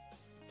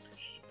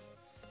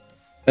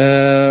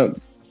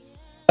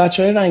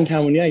 بچهای رنگ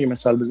کمونی اگه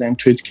مثال بزنیم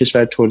توی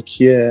کشور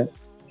ترکیه،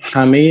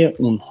 همه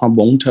اونها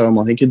با اون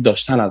تروماهایی که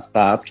داشتن از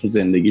قبل تو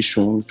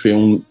زندگیشون توی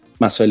اون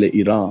مسائل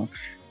ایران،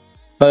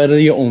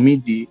 برای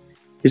امیدی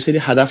یه سری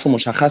هدف رو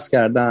مشخص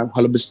کردن،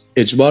 حالا به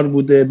اجبار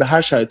بوده به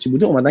هر شرایطی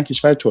بوده اومدن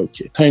کشور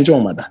ترکیه، تا اینجا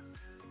اومدن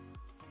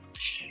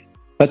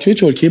و توی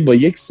ترکیه با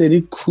یک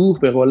سری کوه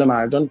به قول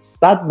مردان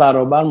 100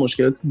 برابر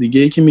مشکلات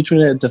دیگه‌ای که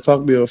میتونه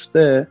اتفاق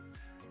بیفته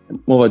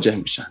مواجه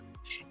میشن.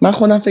 من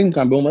خودم فکر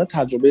میکنم به عنوان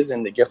تجربه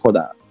زندگی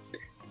خودم،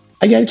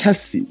 اگر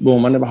کسی به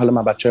عنوان به حال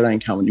من بچه رنگ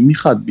کمونی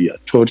میخواد بیاد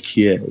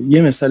ترکیه،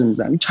 یه مثال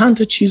میزنم، چند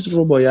تا چیز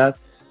رو باید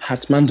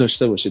حتما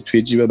داشته باشه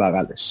توی جیب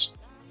بغلش.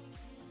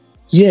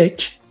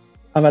 یک،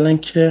 اولا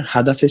که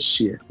هدفش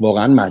چیه؟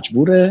 واقعا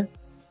مجبوره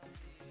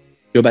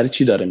یا برای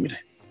چی داره میره؟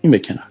 این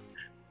بکنار.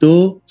 2،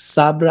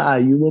 صبر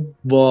ایوب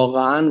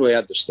واقعا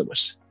باید داشته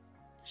باشه.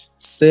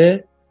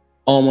 3،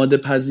 آماده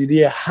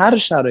پذیری هر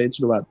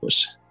شرایطی رو باید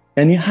باشه،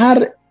 یعنی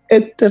هر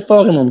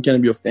اتفاقی ممکنه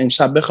بیفته،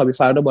 امشب بخوابی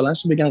فردا بلند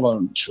شی بگن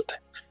قانونی شده.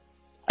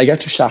 اگر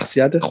تو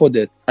شخصیت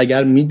خودت،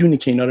 اگر میدونی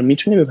که اینا رو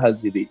میتونی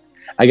بپذیری،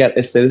 اگر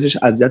استرسش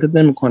اذیتت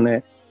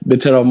نمیکنه، به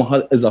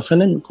تروماها اضافه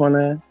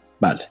نمیکنه،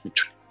 بله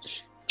میتونی.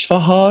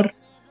 4،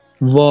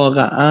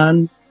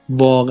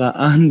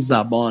 واقعا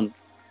زبان.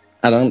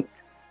 الان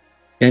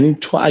یعنی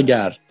تو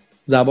اگر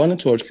زبان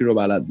ترکی رو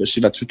بلد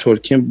باشی و تو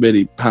ترکیه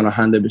بری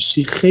پناهنده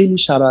بشی، خیلی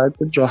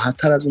شرایط راحت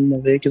تر از اون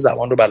موقعی که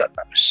زبان رو بلد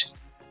نباشی.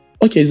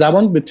 اوکی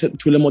زبان به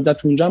طول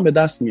مدت اونجا هم به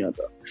دست میاد،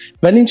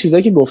 ولی این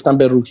چیزایی که گفتم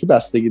به روحی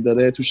بستگی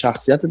داره، تو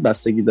شخصیتت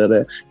بستگی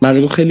داره.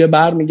 من خیلی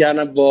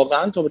برمیگردن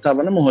واقعا تا به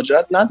توان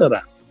مهاجرت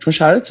ندارن چون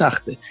شرایط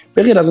سخته،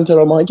 به غیر از اون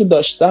تروماهایی که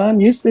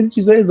داشتن یه سری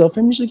چیزای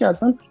اضافه میشه که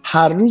اصلا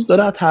هر روز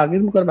داره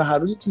تغییر میکنه و هر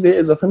روز چیزای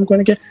اضافه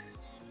میکنه که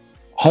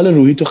حال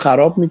روحی تو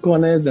خراب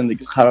میکنه،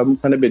 زندگی خراب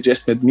میکنه، به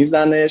جسمت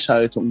میزنه،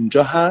 شرایط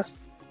اونجا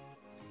هست.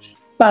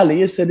 بله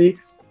یه سری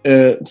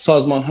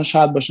سازمان ها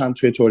شاید باشن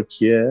توی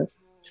ترکیه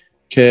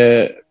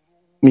که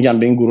میگم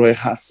به این گروه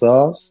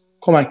حساس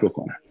کمک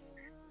بکنن،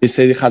 یه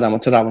سری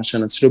خدمات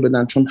روانشناسی رو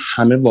بدن چون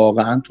همه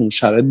واقعا تو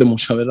شرایط به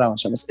مشاور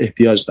روانشناس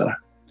احتیاج دارن.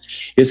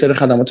 یه سری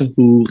خدمات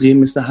حقوقی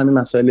مثل همین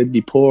مسائل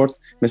دیپورت،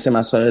 مثل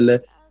مسائل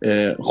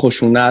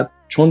خشونت،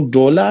 چون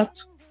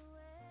دولت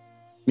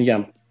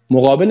میگم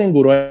مقابل این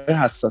گروه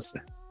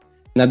حساسه.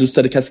 نه دوست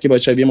داره کسی که با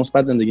HIV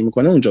مثبت زندگی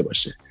میکنه اونجا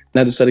باشه،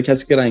 نه دوست داره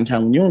کسی که رنگ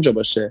کمونی اونجا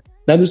باشه،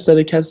 نه دوست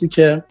داره کسی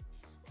که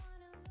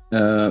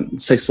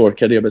سکس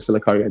ورکر یا به اصطلاح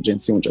کارگر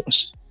جنسی اونجا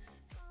باشه.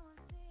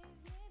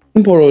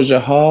 این پروژه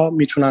ها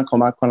میتونن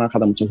کمک کنن،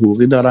 خدمات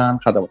حقوقی دارن،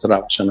 خدمات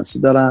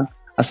روانشناسی دارن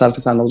از طرف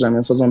صندوق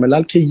جمعیت سازمان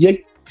ملل که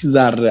یک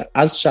ذره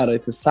از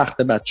شرایط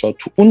سخت بچه‌ها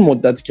تو اون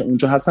مدتی که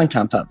اونجا هستن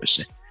کمتر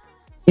بشه.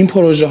 این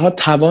پروژه ها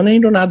توان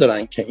این رو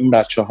ندارن که این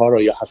بچه‌ها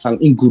رو یا اصلا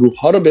این گروه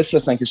ها رو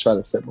بفرستن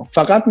کشور سوم.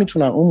 فقط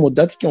میتونن اون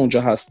مدتی که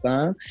اونجا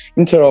هستن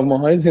این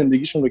تراوماهای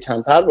زندگیشون رو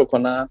کمتر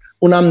بکنن،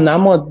 اونم نه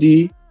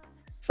مادی،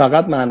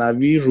 فقط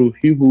معنوی،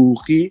 روحی،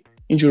 حقوقی،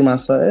 اینجور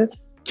مسائل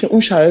که اون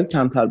شرایط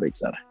کمتر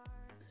بگذره.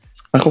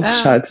 و خب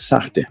شرایط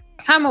سخته.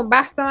 همون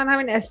بحث من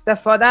همین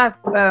استفاده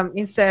از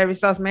این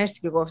سرویس هاست.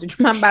 مرسی که گفتی،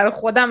 چون من برای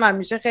خودم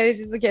همیشه خیلی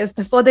چیزی که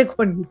استفاده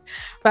کنید،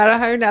 برای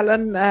همین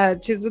الان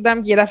چیز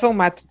بودم گیرفه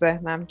اومد تو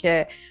ذهنم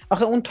که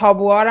آخه اون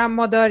تابوها رو هم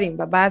ما داریم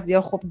و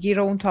بعضیا خب گیر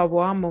اون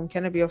تابوها هم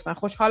ممکنه بیفتن.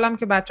 خوشحالم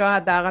که بچه‌ها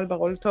حداقل به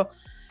قول تو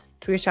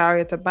توی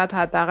شرایط بد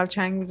حداقل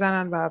چنگ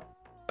میزنن و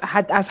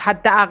از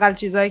حداقل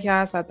چیزایی که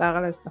هست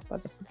حداقل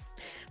استفاده کنن.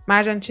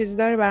 مرجان چیزی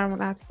داری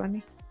برامون عطف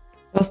کنی؟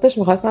 راستش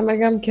میخواستم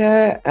بگم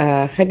که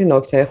خیلی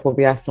نکته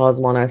خوبی از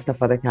سازمان ها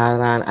استفاده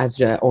کردن،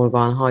 از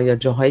ارگان ها یا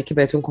جاهایی که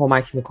بهتون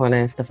کمک میکنه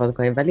استفاده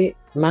کنید، ولی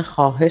من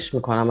خواهش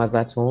میکنم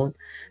ازتون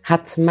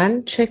حتما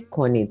چک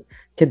کنید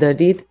که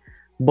دارید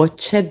با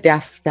چه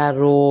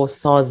دفتر و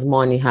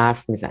سازمانی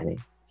حرف میزنید.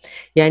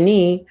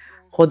 یعنی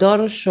خدا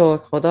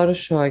رو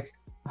شکر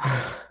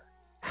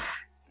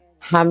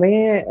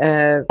همه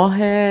راه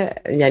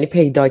یعنی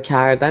پیدا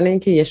کردن این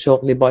که یه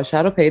شغلی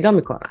باشه رو پیدا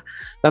میکنن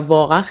و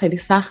واقعا خیلی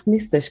سخت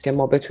نیستش که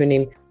ما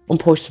بتونیم اون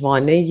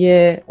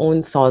پشتوانه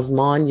اون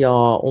سازمان یا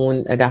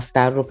اون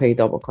دفتر رو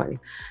پیدا بکنیم.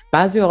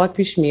 بعضی اوقات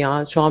پیش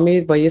میاد شما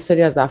میرید با یه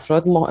سری از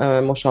افراد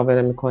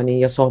مشاوره میکنی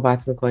یا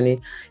صحبت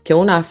میکنی که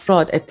اون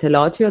افراد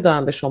اطلاعاتی رو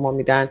دارن به شما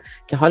میدن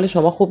که حال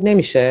شما خوب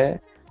نمیشه،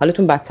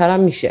 حالتون بدتر هم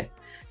میشه،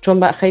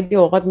 چون خیلی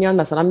اوقات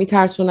میان مثلا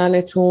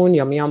میترسوننتون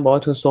یا میان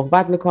باهاتون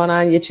صحبت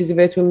میکنن، یه چیزی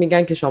بهتون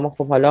میگن که شما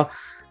خب حالا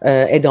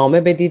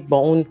ادامه بدید با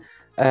اون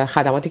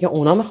خدماتی که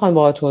اونا میخوان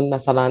باهاتون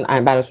مثلا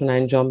براتون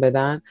انجام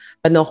بدن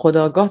و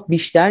ناخودآگاه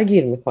بیشتر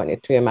گیر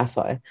میکنید توی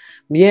مسائل.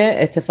 یه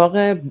اتفاق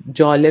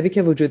جالبی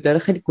که وجود داره،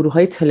 خیلی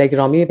گروه‌های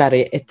تلگرامی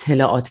برای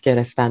اطلاعات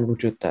گرفتن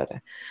وجود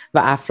داره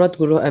و افراد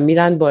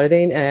میرن وارد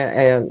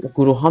این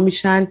گروه‌ها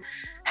میشن،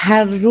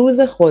 هر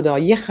روز خدا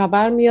یه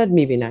خبر میاد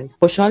میبینن،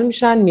 خوشحال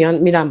میشن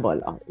میرن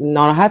بالا،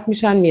 ناراحت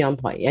میشن میان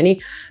پایین. یعنی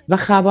و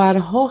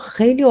خبرها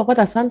خیلی اوقات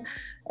اصلا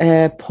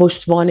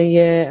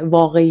پشتوانه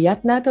واقعیت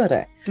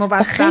نداره،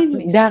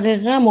 خیلی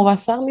دقیقا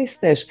موثق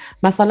نیستش.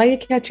 مثلا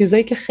یکی از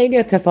چیزایی که خیلی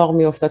اتفاق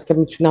میافتاد که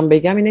میتونم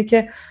بگم اینه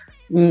که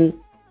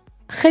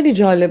خیلی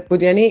جالب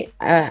بود، یعنی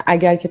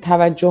اگر که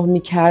توجه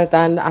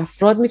میکردن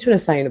افراد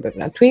میتونستن اینو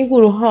ببینن. تو این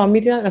گروه ها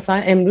میدونن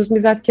مثلا امروز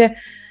میزد که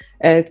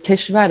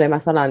کشور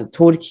مثلا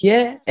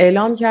ترکیه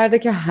اعلام کرده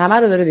که همه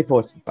رو داره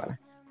دیپورت میکنه،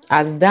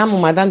 از دم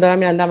اومدن دارن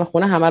میرن دم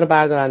خونه، همه رو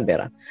بردارن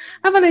برن.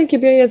 اولا اینکه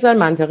بیاین یه ذره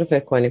منطقی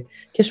فکر کنیم،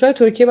 کشور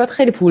ترکیه باید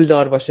خیلی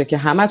پولدار باشه که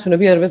همتون رو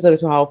بیاره بذاره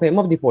تو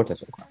هواپیما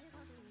دیپورتتون کنه.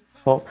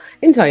 خب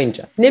این تا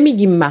اینجا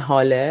نمیگیم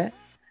محاله،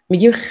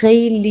 میگیم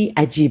خیلی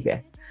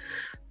عجیبه.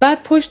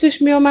 بعد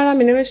پشتش میامدن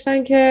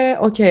مینوشتن که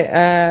اوکی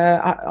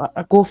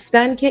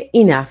گفتن که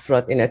این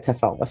افراد این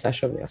اتفاق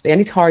واسهشون میفته،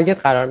 یعنی تارگت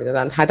قرار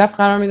میدادن، هدف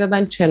قرار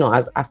میدادن چه نوع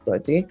از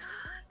افرادی.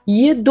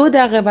 یه 2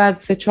 دقیقه بعد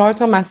 3-4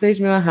 تا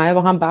مسیج میاد، همه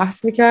با هم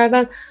بحث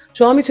میکردن.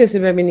 شما میتونستی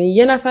ببینی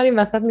یه نفر این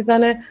وسط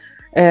میزنه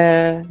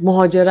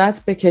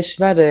مهاجرت به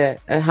کشور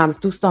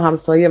دوست و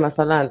همسایه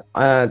مثلا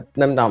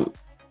نمیدونم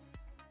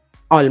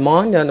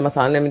آلمان یا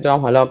مثلا نمیدونم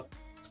حالا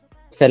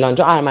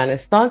فلانجا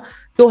ارمنستان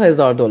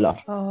 $2000.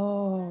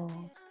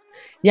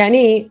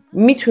 یعنی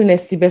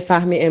میتونستی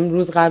بفهمی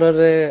امروز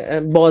قرار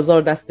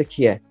بازار دست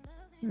کیه.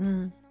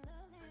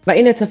 و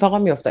این اتفاقا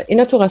میافتاد.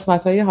 اینا تو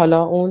قسمت‌های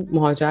حالا اون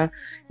مهاجر،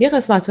 یه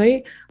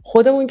قسمت‌های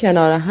خودمون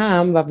کنار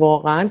هم و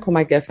واقعا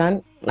کمک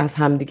گرفتن از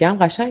همدیگه هم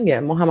قشنگه،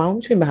 ما هممون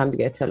میتونیم به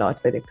همدیگه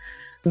اطلاعات بدیم،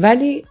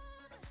 ولی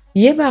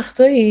یه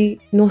وقتایی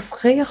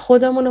نسخه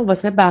خودمون رو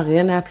واسه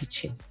بقیه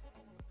نپیچیم.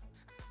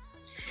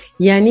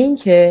 یعنی این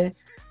که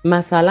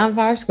مثلا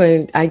فرض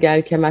کنید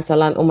اگر که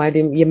مثلا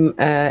اومدیم یه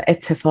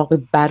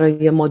اتفاقی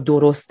برای ما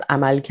درست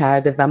عمل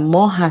کرده و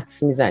ما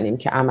حدس میزنیم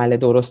که عمل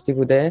درستی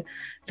بوده،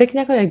 فکر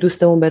نکنیم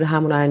دوستمون بره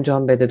همون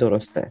انجام بده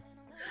درسته.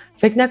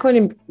 فکر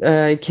نکنیم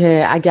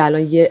که اگه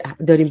الان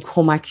داریم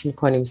کمک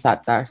میکنیم 100%،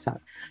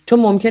 چون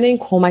ممکنه این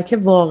کمک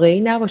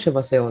واقعی نباشه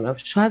واسه اونا،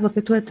 شاید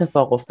واسه تو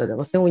اتفاق افتاده،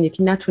 واسه اون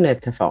یکی نتونه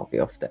اتفاق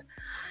بیفته.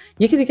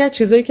 یکی دیگه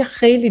چیزایی که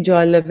خیلی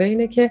جالبه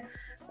اینه که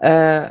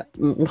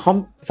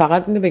میخوام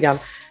فقط اینو بگم،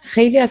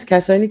 خیلی از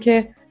کسانی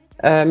که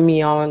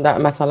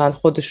میان مثلا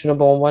خودشونو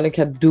به عنوان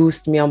که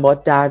دوست میان با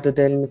درد و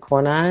دل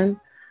میکنن،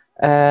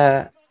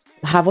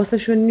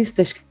 حواسشون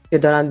نیستش که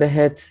دارن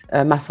بهت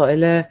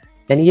مسائل،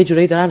 یعنی یه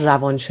جورایی دارن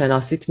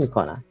روانشناسیت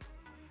میکنن.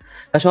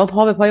 و شما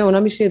پا به پای اونا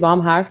میشینید با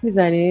هم حرف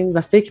میزنین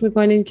و فکر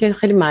میکنین که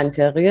خیلی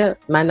منطقیه.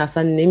 من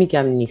اصلا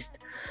نمیگم نیست،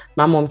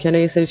 من ممکنه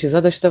یه سری چیزا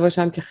داشته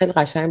باشم که خیلی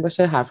قشنگ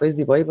باشه، حرفای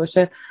زیبایی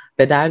باشه،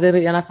 به درد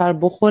یه نفر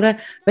بخوره،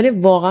 ولی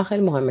واقعا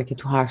خیلی مهمه که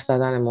تو حرف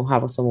زدنمون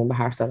حواسمون به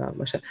حرف زدن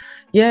باشه.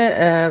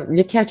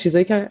 یکی از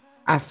چیزایی که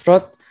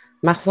افراد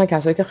مخصوصا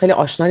کسایی که خیلی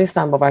آشنا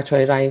نیستن با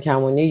بچهای رنگین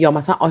کمونی یا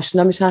مثلا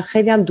آشنا میشن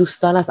خیلی هم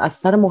دوستان از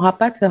سر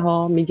محبت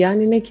ها میگن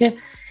اینه که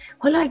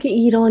حالا اگه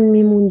ایران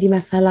میموندی،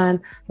 مثلا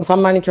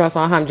منی که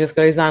مثلا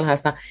همجنسگرای زن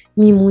هستم،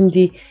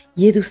 میموندی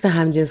یه دوست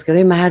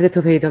همجنسگرای مرد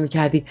تو پیدا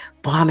میکردی،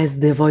 با هم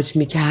ازدواج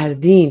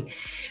میکردین،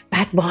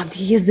 بعد با هم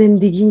دیگه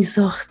زندگی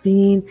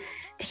میساختین،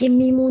 دیگه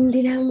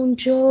میموندین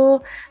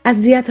همونجا،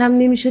 اذیت هم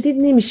نمیشدید.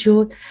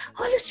 نمیشد.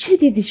 حالا چه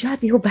دیدی؟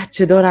 شاید یهو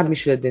بچه دارم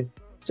میشدین.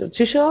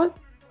 چی شد؟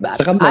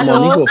 چقدر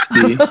مامانی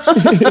گفتی.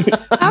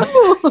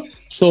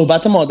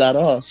 صحبت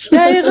مادرهاست.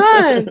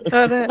 دقیقاً.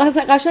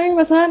 قشنگ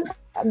مثلا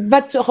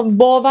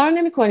باور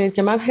نمی‌کنید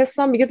که من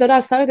حسم میگه داره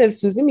از سر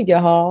دلسوزی میگه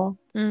ها.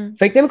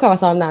 فکر نمی‌کنم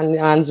مثلا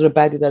منظور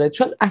بدی داره،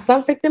 چون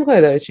اصلا فکر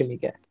نمی‌کنه داره چی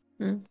میگه.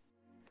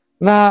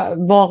 و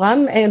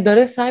واقعا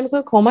داره سعی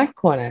میکنه کمک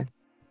کنه،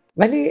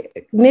 ولی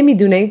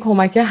نمیدونه این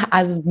کمک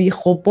از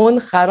بیخوبون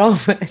خراب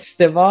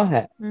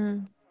اشتباهه.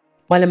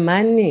 مال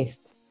من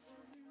نیست.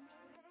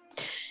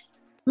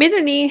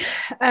 میدونی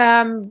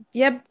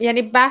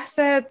یعنی بحث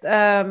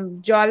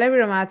جالبی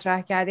رو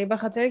مطرح کردی، به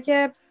خاطر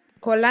که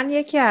کلن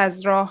یکی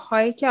از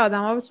راه‌هایی که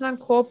آدم‌ها بتونن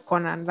کوپ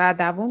کنن و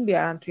دووم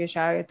بیارن توی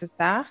شرایط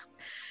سخت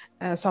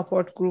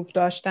ساپورت گروپ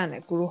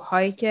داشتنه،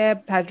 گروه‌هایی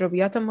که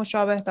تجربیات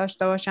مشابه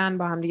داشته باشن،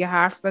 با هم دیگه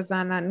حرف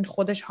بزنن. این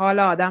خودش حال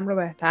آدم رو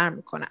بهتر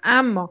میکنه.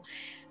 اما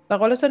به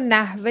قول تو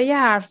نحوه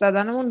حرف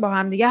زدنمون با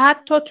هم دیگه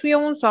حتی توی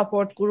اون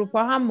ساپورت گروپ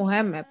ها هم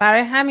مهمه.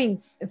 برای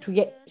همین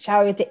توی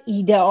شرایط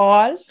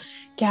ایدئال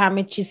که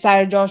همه چیز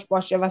سر جاش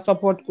باشه و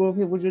ساپورت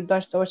گروپی وجود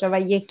داشته باشه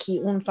و یکی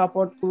اون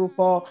ساپورت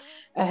گروپ رو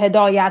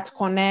هدایت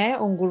کنه،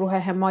 اون گروه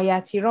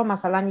حمایتی رو،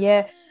 مثلا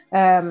یه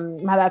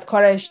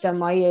مددکار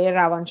اجتماعی، یه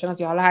روانشناس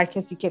یا حالا هر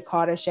کسی که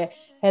کارشه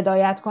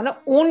هدایت کنه،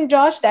 اون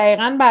جاش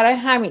دقیقاً برای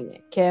همینه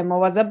که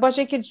مواظب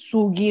باشه که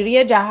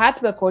سوگیری جهت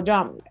به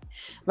کجا میره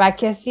و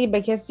کسی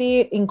به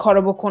کسی این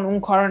کارو بکن اون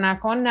کارو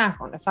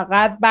نکنه.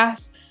 فقط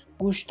بحث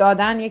گوش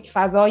دادن، یک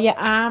فضای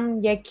امن،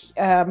 یک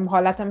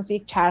حالت مثل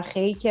یک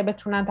چرخه‌ای که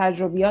بتونن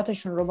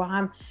تجربیاتشون رو با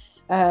هم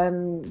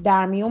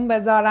در میون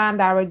بذارن،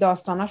 درباره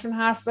داستاناشون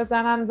حرف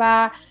بزنن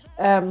و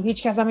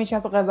هیچ کس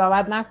رو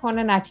قضاوت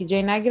نکنه،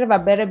 نتیجه نگیره و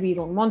بره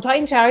بیرون. منتها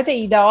این شرایط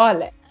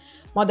ایدئاله.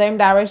 ما داریم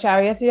درباره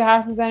شرایطی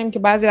حرف میزنیم که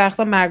بعضی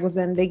وقتا مرگ و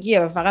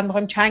زندگیه و فقط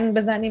میخوایم چنگ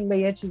بزنیم به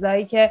یه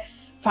چیزایی که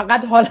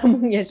فقط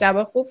حالمون یه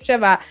شب خوب شه.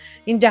 و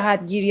این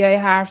جهتگیری‌های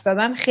حرف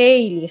زدن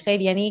خیلی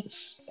خیلی، یعنی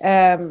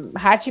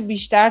هرچی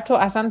بیشتر تو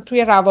اصلا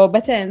توی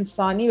روابط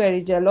انسانی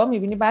بری جلو،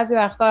 میبینی بعضی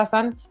وقتا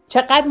اصلا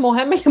چقدر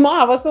مهمه که ما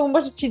حواسمون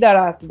باشه چی داره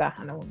از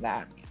دهنمون در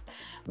میاد.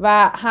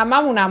 و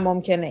هممون هم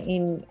ممکنه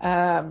این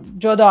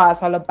جدا از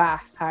حالا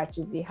بحث هر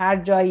چیزی هر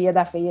جایی یه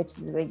دفعه یه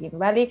چیزی بگیم،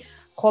 ولی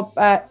خب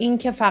این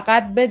که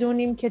فقط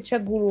بدونیم که چه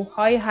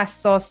گروه‌های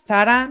حساس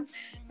ترن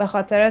به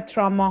خاطر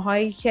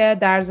تراماهایی که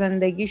در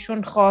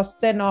زندگیشون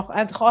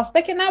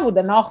خواسته که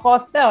نبوده،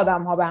 ناخواسته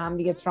آدم ها به هم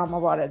دیگه تراما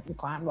وارد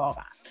میکنن.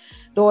 واقعا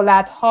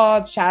دولت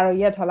ها،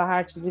 شرایط، حالا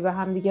هر چیزی به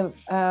هم دیگه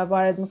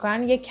وارد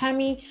میکنن. یه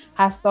کمی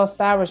حساس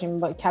تر باشیم،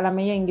 با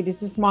کلمه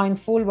انگلیسی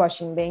مایندفول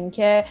باشیم به این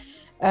که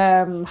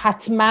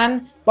حتما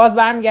باز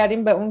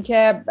برمیگردیم به اون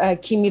که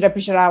کی میره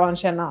پیش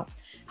روانشناس.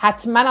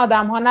 حتما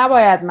آدم ها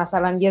نباید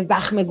مثلا یه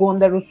زخم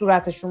گنده رو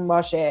صورتشون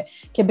باشه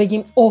که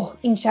بگیم اوه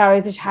این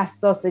شرایطش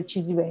حساسه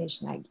چیزی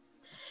بهش نگیم.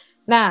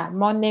 نه،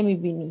 ما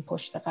نمیبینیم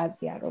پشت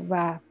قضیه رو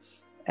و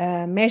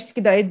مرسی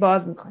که دارید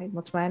باز میکنید.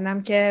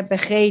 مطمئنم که به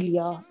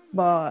خیلیا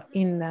با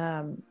این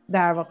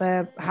در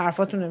واقع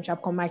حرفاتون امشب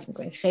کمک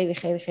میکنید، خیلی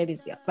خیلی خیلی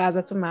زیاد و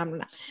ازتون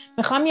ممنونم.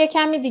 میخوام یه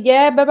کمی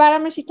دیگه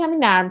ببرمش، یه کمی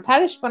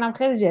نرمترش کنم.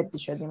 خیلی جدی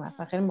شدیم،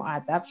 اصلا خیلی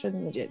مؤدب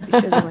شدیم و جدی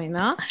شدیم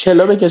اینا.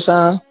 چلو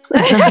بکشم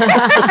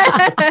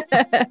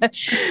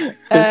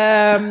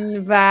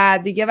و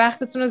دیگه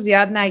وقتتون رو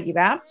زیاد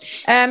نگیرم.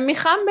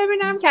 میخوام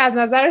ببینم که از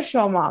نظر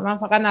شما، من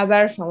فقط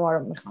نظر شما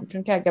رو میخوام،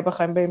 چون که اگه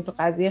بخوایم بریم تو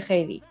قضیه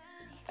خیلی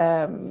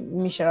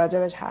میشه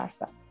راجبش حرف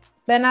زد.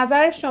 به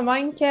نظر شما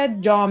این که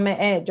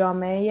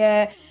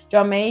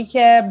جامعه‌ای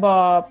که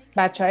با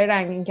بچهای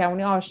رنگین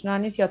کمونی آشنا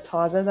نیست یا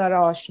تازه داره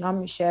آشنا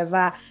میشه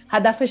و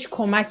هدفش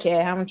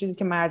کمکه، همون چیزی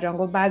که مرجان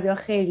گفت، بعضیا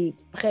خیلی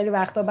خیلی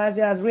وقتا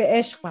بعضیا از روی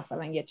عشق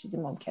مثلا یه چیزی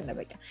ممکنه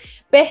بگن،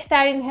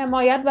 بهترین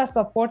حمایت و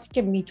ساپورتی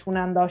که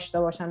میتونن داشته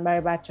باشن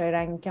برای بچهای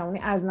رنگین کمونی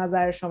از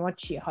نظر شما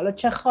چیه؟ حالا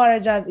چه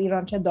خارج از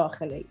ایران چه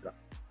داخل ایران.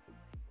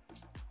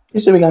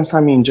 یه بگم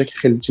سمی اینجا که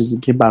خیلی چیزی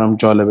که برام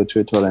جالبه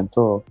توی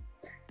تورنتو،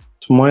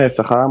 تو ما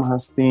افتخارم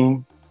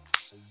هستیم،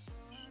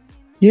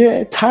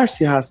 یه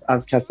ترسی هست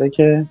از کسایی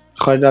که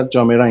خارج از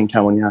جامعه رنگین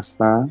کمونی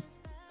هستن،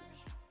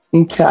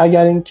 این که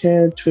اگر این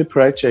که توی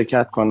پراید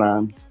شرکت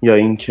کنن یا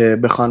این که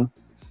بخوان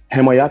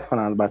حمایت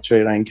کنن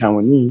بچهای رنگین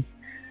کمونی،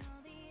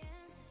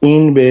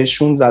 این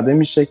بهشون زده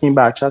میشه که این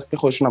برچسب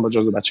خودشون با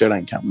جزو بچهای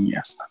رنگین کمونی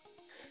هستن.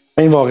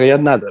 این واقعیت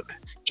نداره.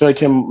 چون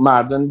که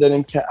مردانی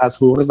داریم که از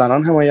حقوق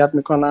زنان حمایت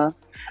میکنن،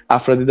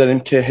 افرادی داریم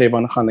که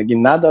حیوان خانگی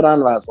ندارن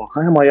و از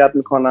اونها حمایت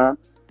میکنن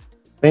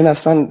و این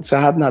اصلا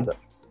صحت نداره.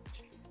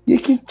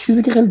 یکی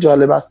چیزی که خیلی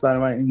جالب است برای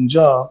من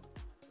اینجا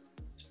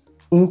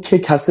این که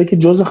کسایی که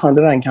جزء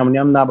خانواده رنگ کمونی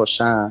هم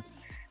نباشن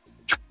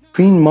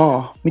تو این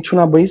ماه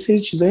میتونن با یه سری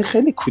چیزای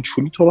خیلی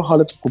کوچولو تو رو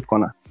حالت خوب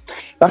کنن.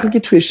 وقتی که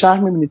توی شهر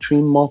میبینی توی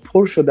این ماه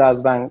پر شده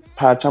از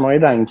پرچم‌های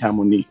رنگ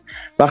کمونی،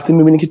 وقتی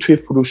میبینی که توی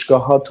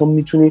فروشگاه‌ها تو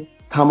میتونی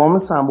تمام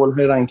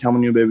سمبول‌های رنگ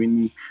کمونی رو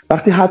ببینی،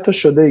 وقتی حتی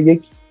شده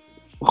یک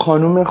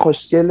خانوم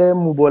خوشگل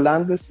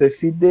موبلند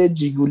سفید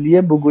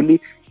جیگولی بوگولی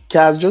که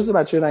از جزء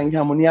بچه رنگ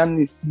کمونی هم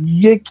نیست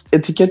یک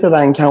اتیکت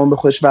رنگ کمون به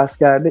خودش بس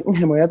کرده، این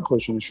حمایت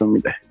خودش نشون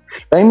میده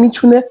و این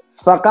میتونه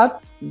فقط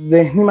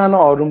ذهنی منو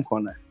آروم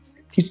کنه.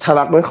 هیچ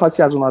توقع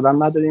خاصی از اون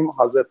آدم نداریم،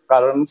 حاضر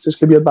قرار نیستش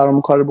که بیاد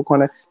برامون کار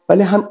بکنه،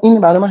 ولی هم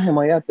این برای من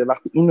حمایته.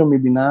 وقتی این رو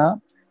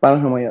میبینم برای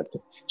حمایته.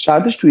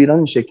 شرطش تو ایران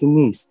این شکلی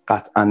نیست،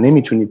 قطعا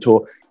نمیتونی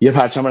تو یه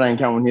پرچم رنگ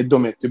کمونی 2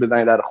 متری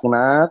بزنی در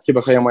خونت که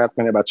بخوای حمایت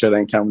کنی بچه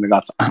رنگ کمونی،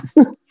 قطعا.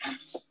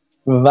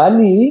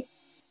 ولی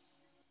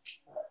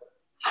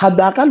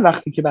حداقل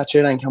وقتی که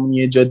بچه رنگ کمونی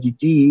یه جا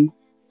دیدی،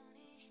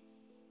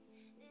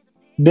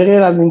 به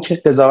غیر از این که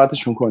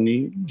قضاوتشون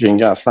کنی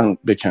جنگ اصلا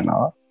به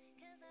کنار،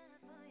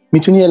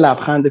 میتونی یه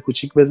لبخند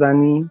کوچیک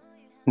بزنی،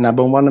 نه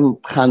به عنوان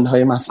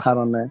خندهای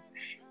مسخرانه،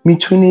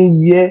 میتونی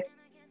یه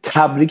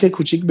تبریک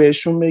کوچیک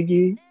بهشون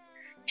بگی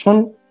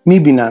چون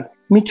میبینن،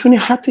 میتونی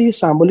حتی یه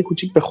سمبل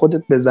کوچیک به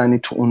خودت بزنی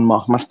تو اون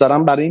ماه. مثلا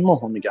دارم برای این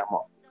ماه میگم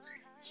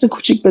سه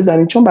کوچیک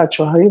بزنی چون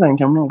بچه‌های رنگ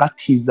کمون انقدر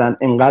تیزن،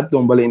 انقدر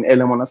دنبال این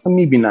المان هستن،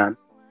 میبینن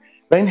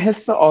و این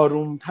حس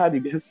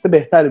آرومتری، حس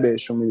بهتری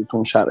بهشون میدی تو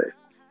اون شرایط.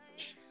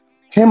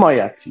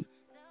 حمایتی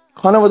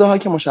خانواده ها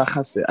که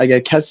مشخصه، اگر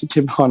کسی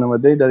که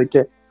خانواده‌ای داره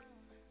که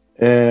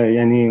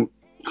یعنی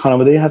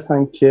خانواده‌ای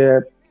هستن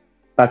که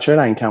بچه‌های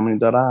رنگ کمونی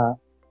دارن،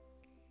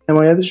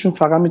 حمایتشون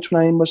فقط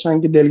میتونن این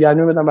باشن که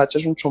دلگرمی بدن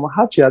بچه‌شون شما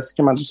هر چی هستی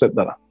که من دوست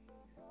دارم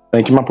و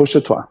اینکه من پشت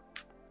تو هم.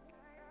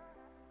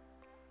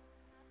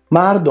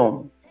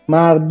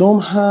 مردم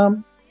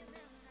هم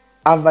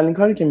اولین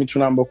کاری که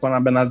میتونن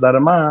بکنن به نظر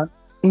من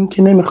این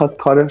که نمیخواد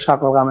کار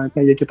شغل قمری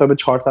کنه، یه کتاب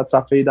 400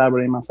 صفحه‌ای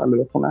درباره این مسئله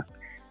بخونن،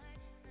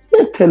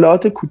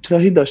 اطلاعات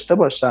کوتاهی داشته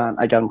باشن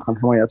اگر میخوان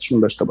حمایتشون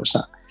داشته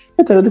باشن،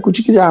 اطلاعات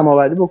کوچیکی جمع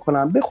آوری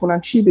بکنن،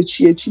 بخونن چی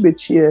به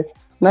چیه،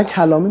 نه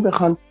کلامی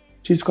بخوان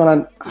چیز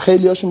کنن.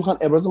 خیلی هاشون میخوان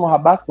ابراز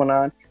محبت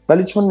کنن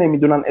ولی چون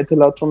نمیدونن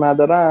اطلاعات رو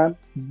ندارن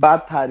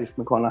بد تعریف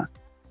میکنن.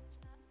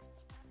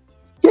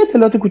 یه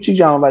اطلاعات کوچیک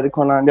جمع آوری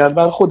کنن یا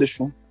برای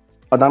خودشون.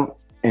 آدم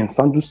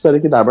انسان دوست داره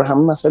که درباره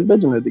همین مسائل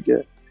بدونه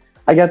دیگه.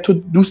 اگر تو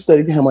دوست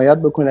داری که حمایت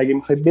بکنی، اگه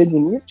میخوای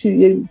بدونی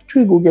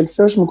توی گوگل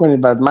سرچ میکنی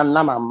و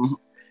من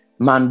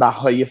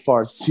منبع‌های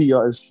فارسی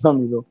یا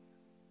اسلامی رو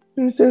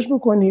ریسرچ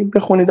بکنی،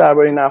 بخونی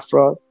درباره این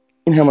افراد،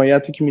 این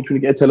حمایتی که میتونی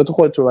که اطلاعات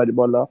خودت رو بری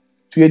بالا.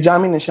 توی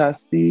جمعی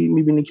نشستی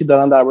میبینی که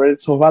دارن درباره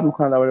صحبت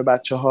میکنن درباره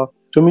بچه‌ها،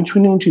 تو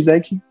میتونی اون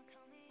چیزایی که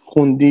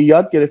خوندی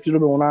یاد گرفتی رو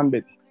به اونها هم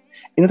بدی.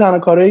 اینا تنها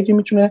کارهایی که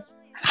میتونه،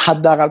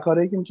 حداقل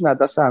کارهایی که میتونه از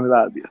دست همه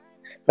بر بیاد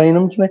و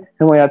اینا میتونه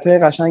حمایت‌های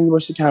قشنگی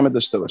باشه که همه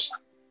داشته باشن.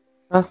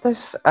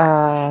 راستش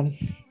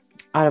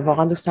آره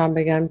واقعا دوست دارم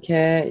بگم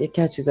که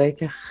یکی از چیزایی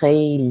که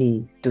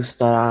خیلی دوست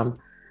دارم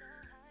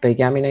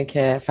بگم اینه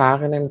که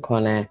فرقی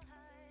نمیکنه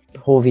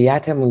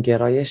هویتمون،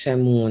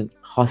 گرایشمون،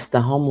 خواسته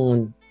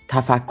هامون،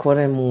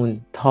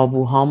 تفکرمون،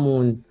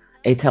 تابوهامون،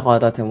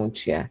 اعتقاداتمون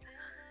چیه.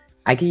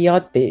 اگه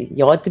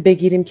یاد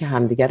بگیریم که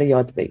همدیگر رو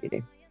یاد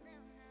بگیریم،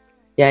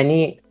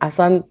 یعنی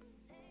اصلا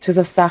چیز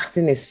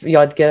سختی نیست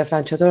یاد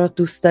گرفتن. چطور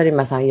دوست داریم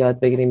مثلا یاد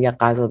بگیریم یه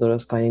غذا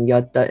درست کنیم،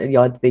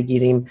 یاد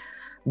بگیریم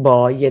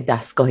با یه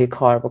دستگاهی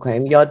کار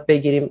بکنیم، یاد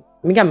بگیریم.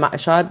 میگم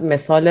شاید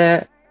مثال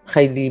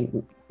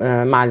خیلی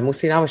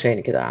ملموسی نباشه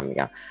اینی که دارم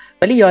میگم،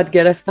 ولی یاد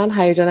گرفتن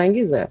هیجان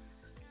انگیزه.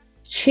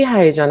 چی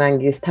هیجان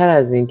انگیزتر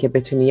از این که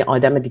بتونی یه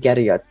آدم دیگر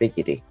رو یاد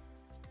بگیری؟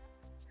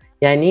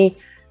 یعنی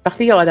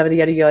وقتی یه آدم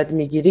دیگر رو یاد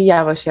میگیری،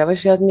 یواش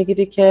یواش یاد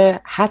میگیری که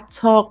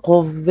حتی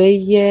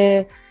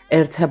قوه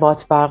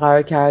ارتباط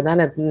برقرار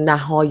کردن،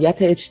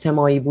 نهایت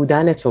اجتماعی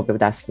بودن تو به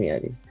دست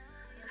میاری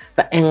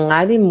و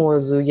انقدر این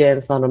موضوع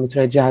انسان رو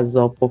میتونه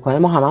جذاب بکنه.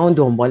 ما هممون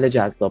دنبال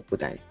جذاب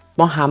بودن،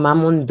 ما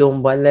هممون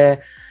دنبال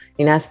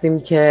این هستیم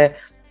که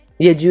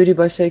یه جوری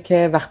باشه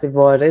که وقتی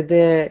وارد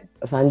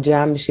مثلا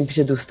جمع میشیم، پیش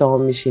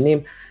دوستامون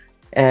میشینیم،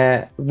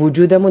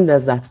 وجودمون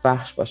لذت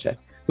بخش باشه.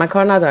 من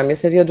کار ندارم، یه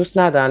سری دوست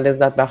ندارن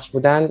لذت بخش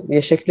بودن یه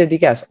شکل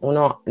دیگه است،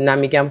 اونا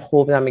نمیگم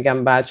خوب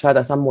نمیگم بد، شاید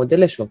اصلا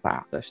مدلشون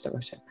فرق داشته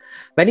باشه،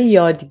 ولی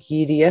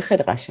یادگیریه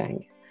خیلی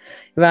قشنگه.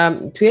 و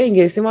توی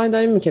انگلیسی ما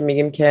داریم که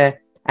میگیم که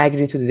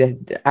agree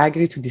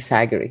to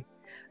disagree،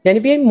 یعنی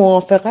بیایم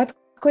موافقت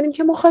کنیم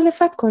که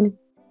مخالفت کنیم.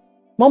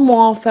 ما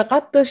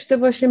موافقت داشته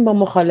باشیم با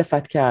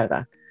مخالفت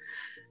کردن.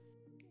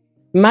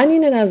 من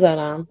اینه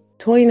نظرم،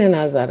 تو اینه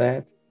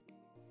نظرت،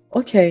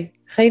 اوکی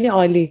خیلی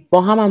عالی،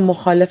 با هم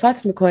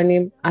مخالفت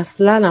میکنیم،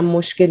 اصلا هم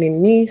مشکلی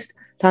نیست.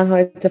 تنها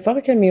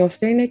اتفاقی که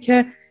میفته اینه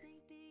که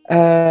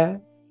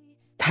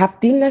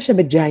تبدیل نشه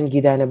به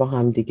جنگیدن با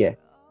هم دیگه.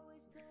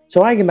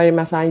 شما اگه بریم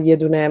مثلا یه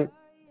دونه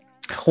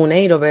خونه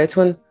ای رو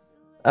بهتون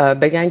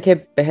بگن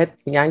که بهت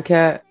میگن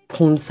که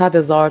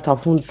 500,000 تا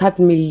 500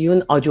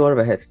 میلیون آجر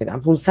بهت میدن،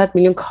 500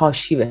 میلیون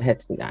کاشی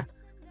بهت میدن،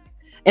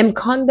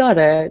 امکان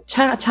داره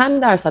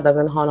چند درصد از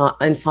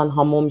انسان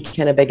ها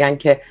ممکنه بگن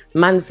که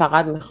من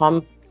فقط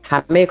میخوام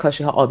همه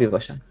کاشی ها آبی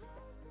باشن؟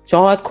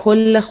 شما باید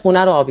کل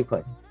خونه رو آبی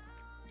کنی.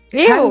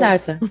 چند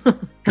درصد؟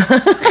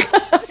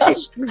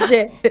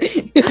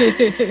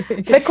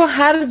 فکر کن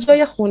هر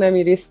جای خونه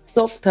میری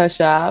صبح تا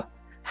شب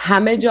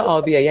همه جا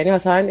آبیه، یعنی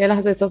مثلا یه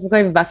لحظه احساس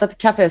میکنی وسط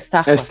کف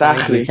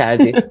استخری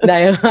کردی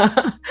دقیقا.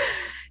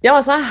 یا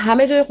مثلا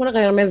همه جای خونه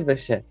قرمز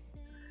بشه.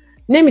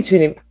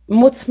 نمیتونیم.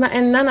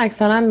 مطمئنن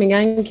اکثرا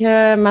میگن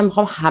که من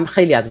میخوام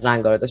خیلی از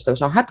رنگا رو داشته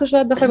باشم. حتی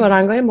شاید بخوای با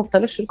رنگای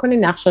مختلف شروع کنی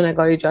نقش و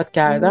نگار ایجاد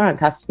کردن،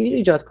 تصویر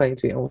ایجاد کنی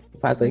توی اون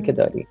فضایی که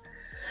داری.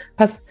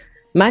 پس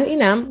من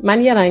اینم،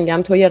 من یه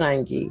رنگم تو یه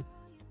رنگی،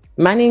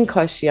 من این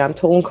کاشیم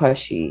تو اون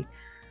کاشی.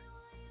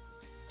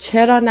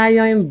 چرا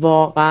نیایم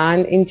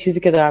واقعا این چیزی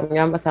که دارم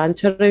میگم، مثلا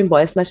چرا این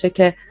باعث نشه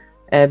که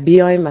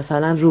بیایم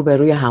مثلا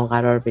روبروی هم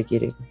قرار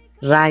بگیریم،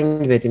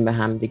 رنگ بدیم به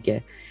هم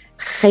دیگه.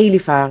 خیلی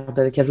فرق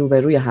داره که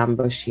روبروی هم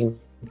باشیم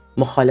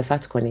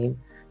مخالفت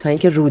کنیم تا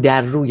اینکه رو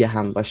در روی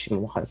هم باشیم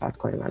مخالفت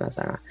کنیم. من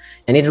نظرم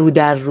یعنی رو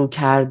در رو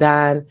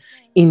کردن،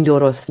 این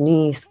درست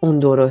نیست اون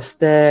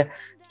درسته،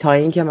 تا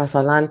اینکه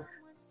مثلا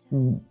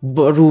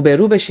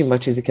روبرو بشیم با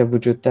چیزی که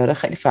وجود داره،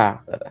 خیلی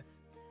فرق داره.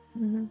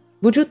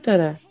 وجود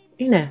داره،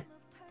 اینه،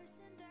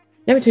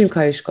 نمیتونیم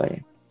کاریش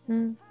کنیم.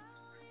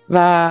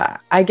 و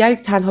اگر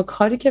تنها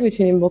کاری که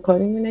میتونیم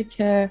بکنیم اینه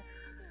که،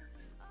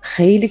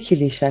 خیلی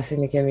کلیشه است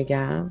اینه که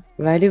میگم،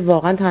 ولی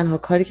واقعا تنها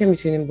کاری که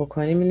میتونیم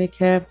بکنیم اینه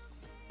که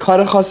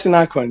کار خاصی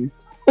نکنیم.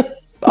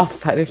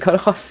 آفرین، کار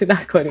خاصی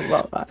نکنیم.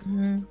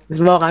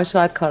 واقعا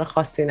شاید کار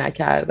خاصی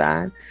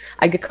نکردن،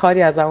 اگه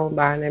کاری ازمون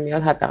بر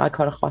نمیاد حداقل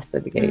کار خاص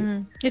دیگه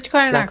هیچ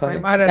کاری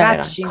نکنیم. آره،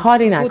 رد شیم،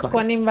 کاری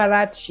نکنیم و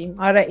رد شیم.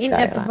 آره، این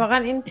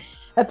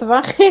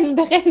اتفاقا خیلی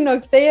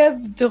نکته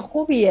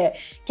خوبیه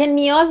که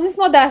نیاز نیست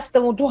ما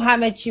دستمون تو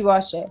همه چی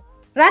باشه.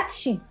 رد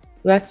شیم.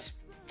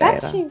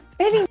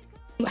 ببین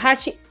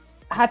هرچی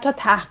حتی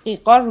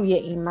تحقیقات روی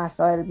این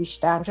مسائل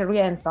بیشتر میشه،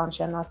 روی انسان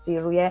شناسی،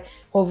 روی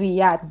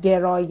هویت،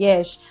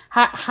 گرایش،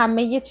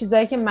 همه یه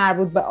چیزایی که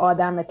مربوط به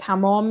آدمه،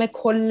 تمام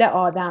کل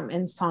آدم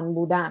انسان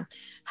بودن،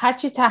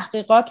 هرچی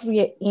تحقیقات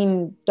روی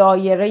این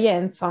دایره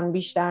انسان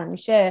بیشتر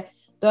میشه،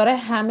 داره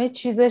همه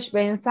چیزش به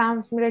این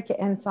سمت میره که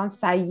انسان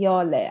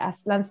سیاله،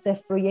 اصلا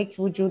 0 و 1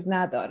 وجود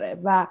نداره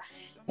و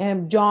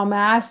جامعه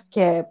است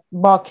که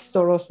باکس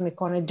درست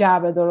میکنه،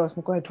 جعبه درست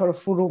میکنه، تو رو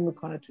فرو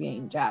میکنه توی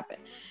این جعبه.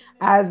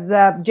 از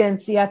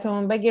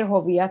جنسیتمون بگیر،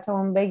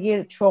 هویتمون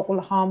بگیر، شغل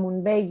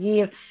هامون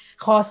بگیر،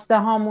 خواسته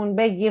هامون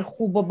بگیر،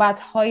 خوب و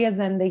بدهای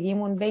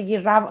زندگیمون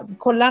بگیر،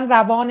 کلن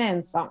روان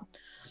انسان،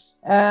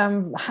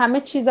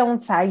 همه چیز اون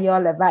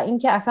سیاله. و این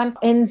که اصلا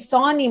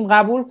انسانیم،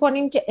 قبول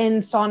کنیم که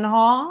انسان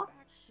ها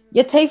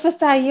یه طیف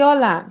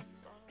سیالن،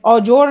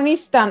 آجر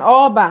نیستن،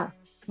 آبن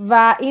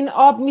و این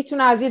آب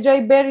میتونه از یه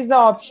جایی بریزه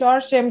آبشار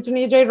شه،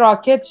 میتونه یه جایی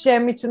راکت شه،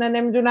 میتونه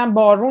نمیدونم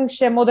بارون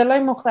شه، مدل‌های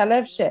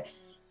مختلف شه.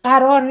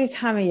 قرار نیست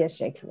همه یه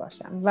شکل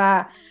باشن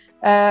و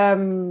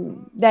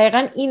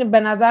دقیقاً این به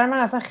نظر من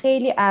اصلا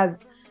خیلی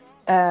از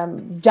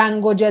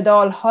جنگ و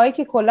جدال هایی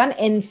که کلاً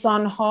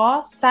انسان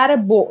ها سر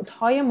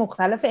بعدهای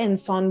مختلف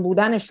انسان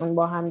بودنشون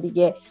با هم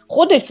دیگه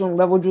خودشون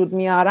به وجود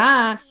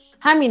میارن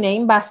همینه،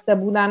 این بسته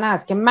بودن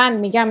است که من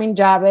میگم این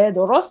جعبه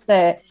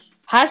درسته،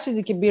 هر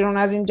چیزی که بیرون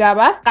از این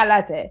جعبه است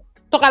غلطه،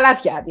 تو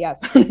غلط کردی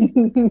اصلا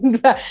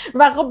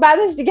و خب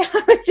بعدش دیگه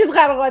همه چیز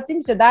قراقاتی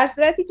میشه، در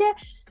صورتی که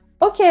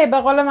اوکی، به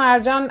قول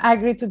مرجان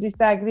agree to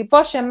disagree،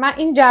 باشه، من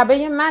این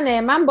جعبه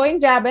منه، من با این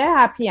جعبه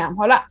هپیم.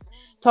 حالا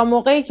تا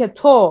موقعی که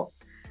تو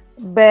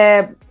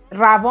به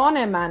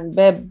روان من،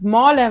 به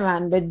مال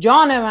من، به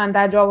جان من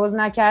تجاوز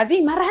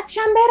نکردی، من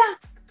ردشم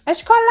برم،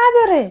 اشکال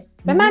نداره،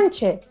 به من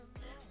چه؟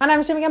 من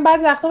همیشه میگم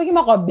بعضی وقتا بگیم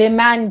آقا به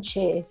من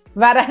چه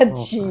و رد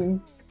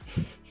شیم.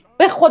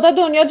 به خدا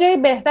دنیا جای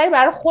بهتری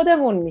برای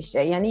خودمون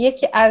میشه. یعنی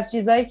یکی از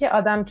چیزایی که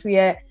آدم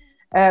توی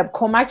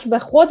کمک به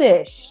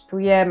خودش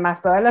توی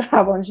مسائل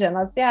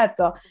روانشناسی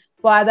حتی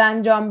باید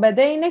انجام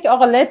بده اینه که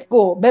آقا let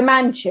go، به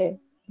من چه؟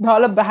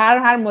 حالا به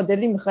هر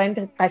مدلی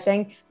میخواین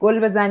قشنگ گل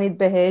بزنید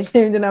بهش،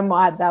 نمیدونم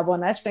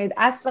مؤدبانش کنید،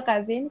 اصل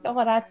قضیه اینه که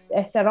آقا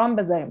احترام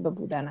بذاریم به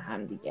بودن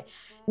هم دیگه.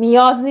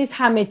 نیاز نیست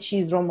همه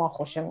چیز رو ما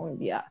خوشمون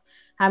بیاد،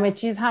 همه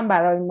چیز هم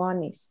برای ما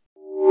نیست.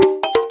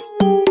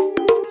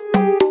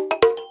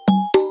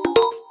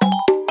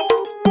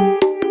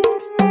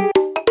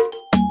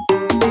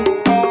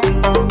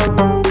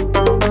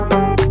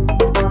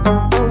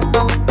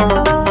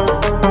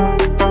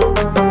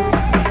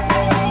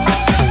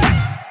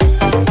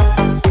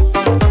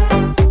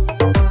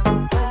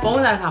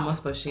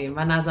 تماس باشیم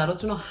و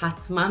نظراتتون رو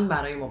حتما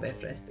برای ما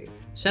بفرستید.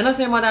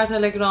 شناسه ما در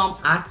تلگرام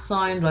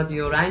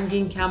 @رادیو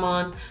رنگین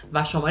کمان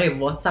و شماره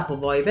واتساپ و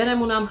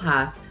وایبرمون هم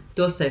هست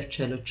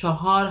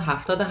 2044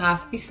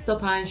 77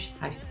 25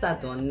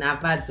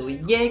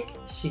 891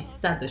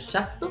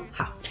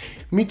 667.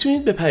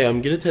 میتونید به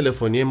پیامگیر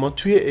تلفنی ما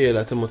توی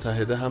ایالات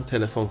متحده هم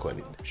تلفن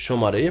کنید.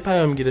 شماره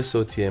پیامگیر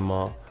صوتی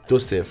ما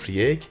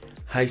 201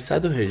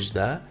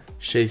 818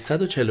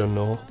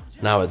 649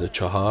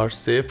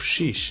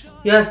 9406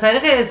 یا از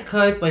طریق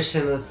اسکایپ با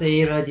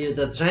شناسه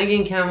رادیو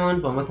رنگین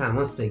کمان با ما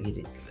تماس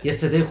بگیرید یا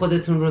صدای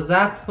خودتون رو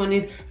ضبط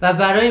کنید و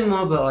برای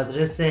ما به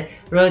آدرس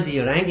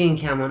رادیو رنگین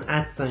کمان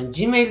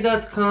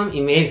 @gmail.com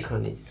ایمیل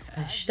کنید.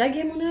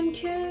 هشتگمون هم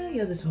که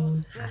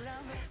یادتون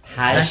هست،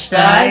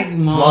 هشتگ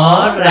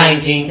ما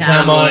رنگین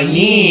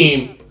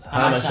کمانیم،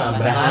 همشان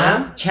به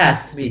هم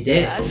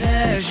چسبیده. از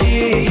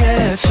انرژی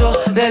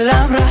تو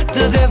دلم رد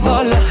داده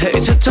والا،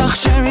 هی تو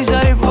تاخچه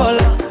میذاری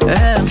بالا،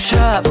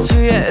 امشب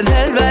توی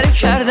دل بری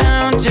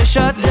کردن اون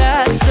چشات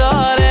دست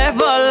داره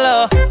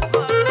والا.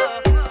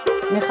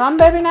 میخوام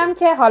ببینم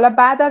که حالا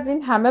بعد از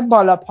این همه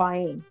بالا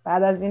پایین،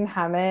 بعد از این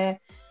همه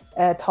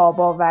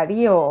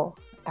تاباوری و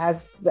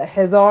از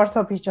 1000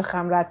 تا پیچ و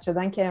خم رد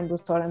شدن که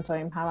امروز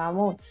تورنتویم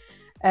هممون،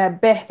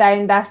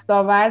 بهترین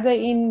دستاورد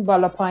این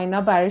بالا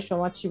پایینا برای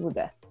شما چی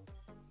بوده؟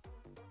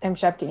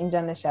 امشب که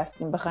اینجا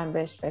نشستیم بخوایم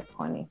بهش فکر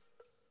کنیم.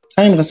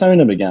 این قسم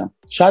اینو بگم،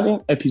 شاید این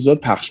اپیزود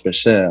پخش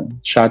بشه،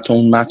 شاید تو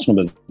اون متن رو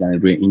بزنی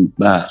روی این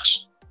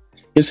بخش،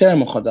 یه سری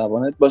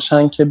مخاطبانت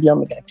باشن که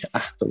بیان بگن که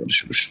دوباره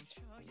شروع شد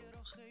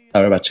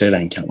برای بچه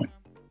رنگین کمانی.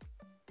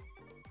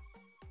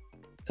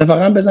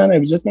 اتفاقا بزن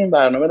اپیزود این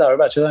برنامه برای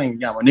بچه رنگین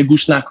کمانی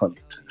گوش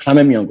نکنید،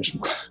 همه میان گوش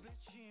میکنن،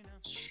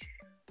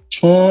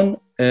 چون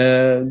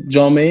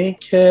جامعه‌ای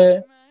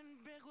که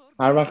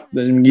هر وقت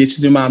یه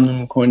چیزی ممنون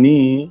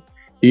میکنی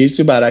یه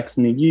چیزی برعکس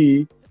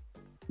میگی،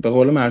 به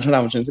قول مرجان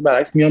روانشناسی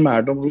برعکس میان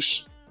مردم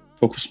روش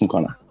فوکوس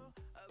میکنن،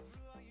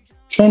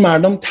 چون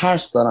مردم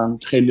ترس دارن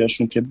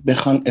خیلیاشون که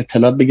بخوان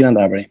اطلاعات بگیرن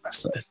درباره این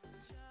مسائل.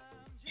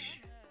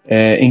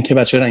 این که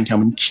بچه رنگین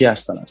کمانی کی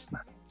هستن اصلا.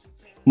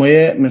 ما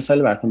یه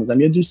مثال براتون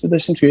بزنم. یه دوستی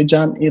داشتیم توی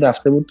جمعی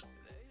رفته بود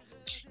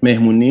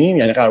مهمونی،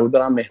 یعنی قرار بود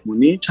برن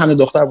مهمونی، چند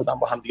دختر بودن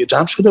با هم دیگه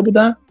جمع شده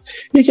بودن.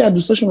 یکی از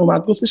دوستاشون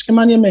اومد گفتش که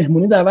من یه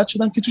مهمونی دعوت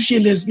شدم که توش یه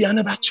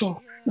لزبیانه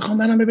بچه‌ها، میخوام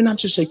برم ببینم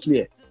چه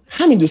شکلیه.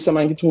 همین دوست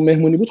من که تو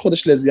مهمونی بود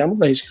خودش لزبیان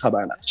بود و هیچ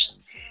خبر نداشت.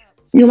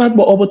 میومد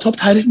با آب و تاب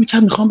تعریف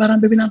میکرد میخوام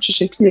برم ببینم چه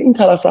شکلیه. این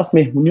طرف رفت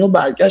مهمونی و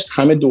برگشت،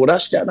 همه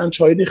دورش کردن،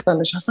 چای ریختن،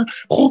 نشستن.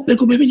 خب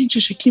بگو ببینین چه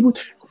شکلی بود.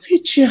 گفت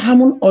چی،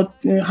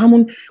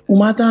 همون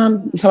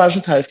اومدن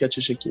سبرشون تعریف کرد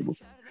چه شکلی بود.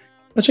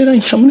 بچه‌ها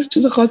این کمون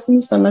چیز خاصی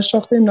نیستن، نه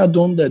شاخ داریم نه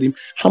دم داریم.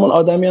 همون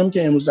آدمی هم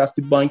که امروز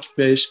رفتی بانک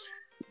بهش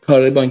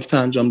کار بانکی تو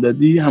انجام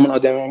دادی، همون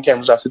آدمی هم که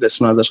امروز رفتی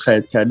رستوران ازش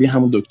خرید کردی،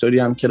 همون دکتری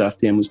هم که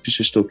رفتی امروز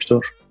پیشش دکتر،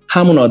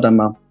 همون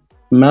آدمم.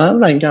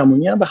 من رنگ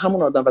کمونی ام و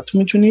همون آدم، و تو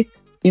میتونی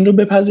این رو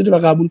بپذیری و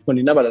قبول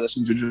کنی، نه بعد ازش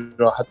اینجوری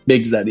راحت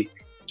بگذری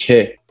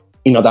که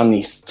این آدم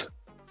نیست.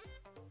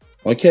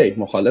 اوکی،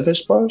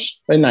 مخالفش باش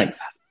ولی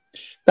نگذر.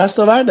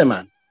 دستاورد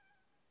من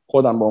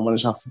خودم به عنوان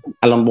شخصی،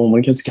 الان به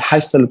عنوان کسی که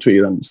 8 سال تو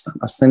ایران نیستم،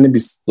 از سن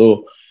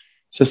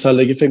 23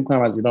 سالگی فکر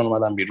می‌کنم از ایران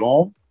اومدم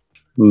بیرون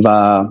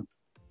و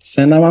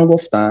سنم هم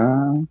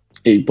گفتم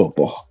ای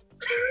بابا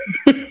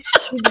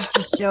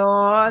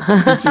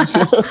چی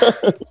شد؟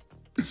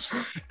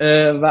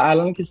 و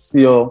الان که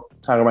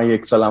تقریبا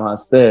 1 سالم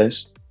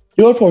هستش،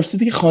 یه بار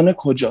پرسیدی که خانه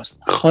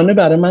کجاست؟ خانه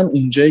برای من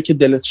اینجایی که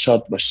دلت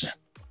شاد باشه.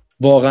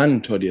 واقعا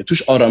اینطوریه،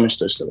 توش آرامش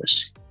داشته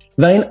باشی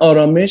و این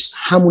آرامش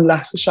همون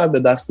لحظه شاید به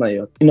دست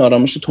نیاد، این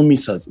آرامش رو تو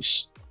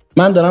میسازیش.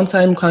 من دارم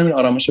سعی میکنم این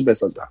آرامش رو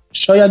بسازم.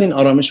 شاید این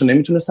آرامش رو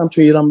نمیتونستم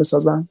توی ایران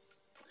بسازم،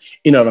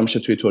 این آرامش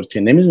رو توی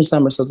ترکیه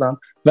نمیتونستم بسازم،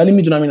 ولی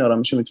میدونم این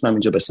آرامش رو میتونم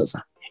اینجا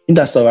بسازم. این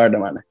دستاورد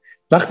منه.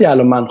 وقتی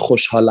الان من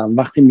خوشحالم،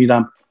 وقتی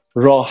میرم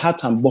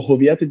راحتم، با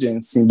هویت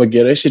جنسی، با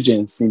گرایش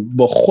جنسی،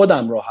 با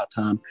خودم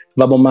راحتم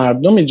و با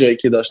مردم جایی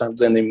که داشتم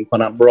زندگی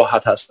میکنم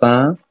راحت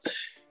هستم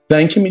و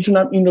اینکه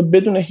میتونم این رو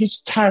بدون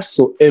هیچ ترس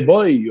و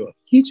ابایی و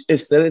هیچ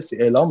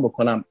استرسی اعلام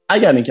بکنم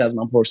اگر اینکه از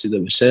من پرسیده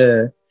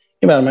بشه،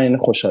 این برای من اینه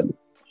خوشحالی.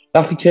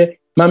 وقتی که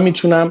من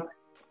میتونم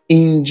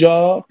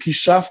اینجا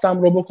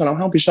پیشرفتم رو بکنم،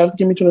 همون پیشرفتی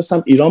که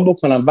میتونستم ایران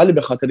بکنم ولی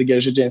به خاطر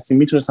گرایش جنسی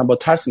میتونستم با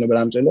ترس اینو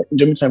برم جلو،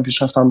 اینجا میتونم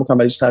پیشرفتم بکنم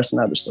ولی هیچ ترسی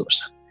نداشته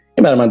باشم.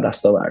 این برای من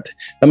دستاورده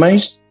و من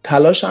هیچ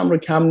تلاشم رو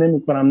کم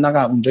نمی‌کنم،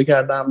 نه اونجا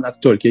کردم، نه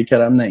ترکیه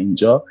کردم، نه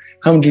اینجا،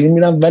 همونجوری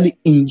میرم ولی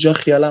اینجا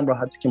خیالم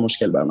راحته که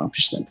مشکل برام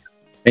پیش نمیاد.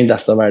 این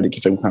دستاوردی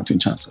که فکر می‌کنم تو این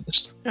چند سال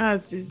داشتم.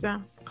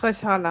 عزیزم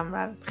خوشحالم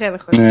برات، خیلی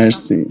خوشحالم.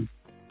 مرسی.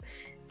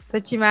 تو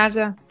چی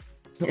مرجان؟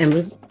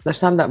 امروز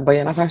داشتم با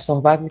یه نفر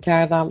صحبت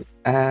میکردم،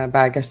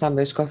 برگشتم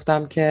بهش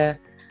گفتم که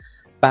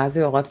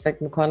بعضی اوقات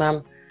فکر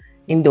میکنم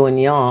این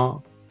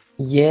دنیا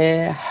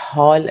یه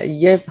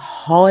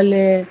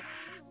حال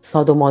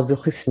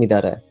سادومازوخیسمی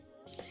داره،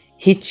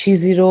 هیچ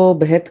چیزی رو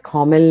بهت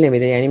کامل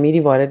نمیده. یعنی میری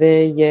وارد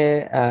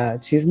یه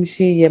چیز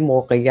میشی، یه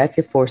موقعیت،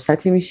 یه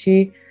فرصتی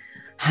میشی،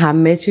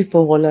 همه چی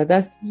فوق‌العاده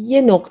است،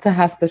 یه نقطه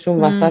هستشون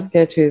وسط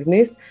که چیز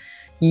نیست،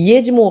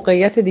 یه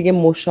موقعیت دیگه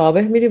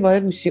مشابه میری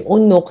وارد میشی،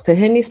 اون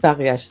نقطه نیست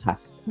بقیه‌اش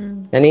هست.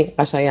 یعنی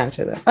قشنگ هم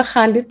شده و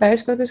خندید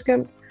بهش، گفتش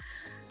که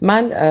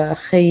من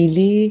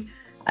خیلی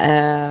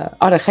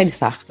خیلی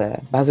سخته،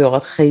 بعضی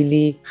اوقات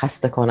خیلی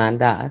خسته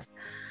کننده است،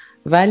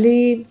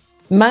 ولی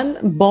من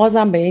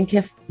بازم به این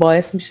که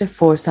باعث میشه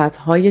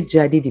فرصت‌های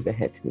جدیدی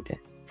بهت میده،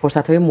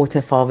 فرصت‌های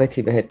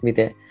متفاوتی بهت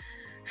میده.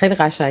 خیلی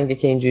قشنگه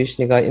که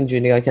اینجوری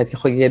نگاه کرد که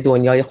خب یه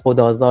دنیای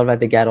خودآزار و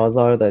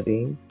دگرآزار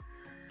داریم،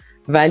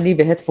 ولی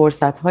بهت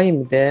فرصت‌هایی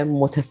میده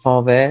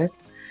متفاوت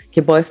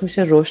که باعث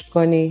میشه رشد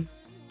کنی،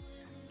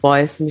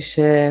 باعث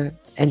میشه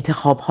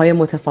انتخاب‌های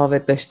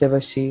متفاوت داشته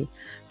باشی،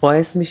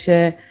 باعث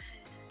میشه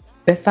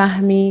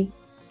بفهمی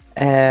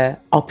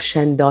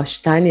آپشن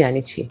داشتن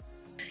یعنی چی.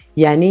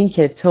 یعنی این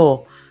که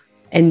تو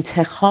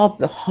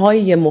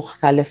انتخاب‌های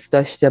مختلف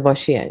داشته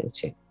باشی یعنی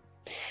چی.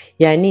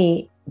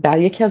 یعنی در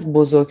یکی از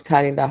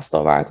بزرگترین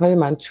دستاوردهای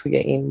من توی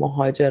این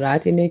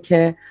مهاجرت اینه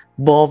که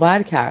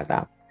باور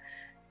کردم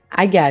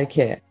اگر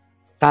که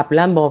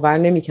قبلا باور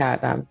نمی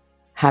کردم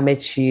همه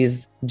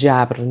چیز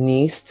جبر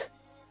نیست،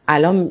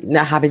 الان نه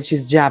همه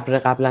چیز جبره،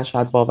 قبلا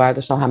شاید باور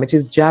داشتم همه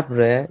چیز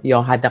جبره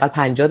یا حداقل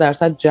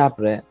 50%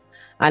 جبره،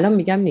 الان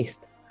میگم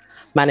نیست.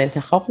 من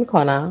انتخاب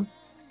میکنم،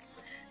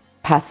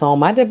 پس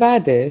آمد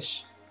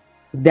بعدش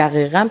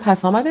دقیقاً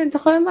پس آمد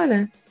انتخاب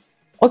منه.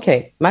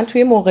 اوکی، من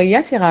توی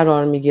موقعیتی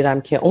قرار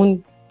میگیرم که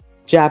اون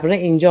جبره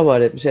اینجا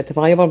وارد میشه.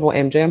 اتفاقا یه بار با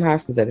امجای هم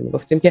حرف میزدیم،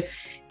 میگفتیم که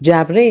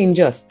جبره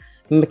اینجاست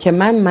که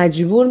من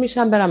مجبور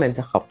میشم برم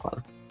انتخاب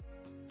کنم،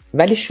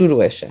 ولی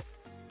شروعشه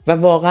و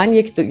واقعا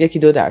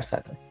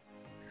 1-2%.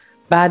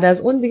 بعد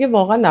از اون دیگه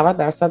واقعا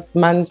 90%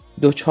 من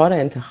دوچار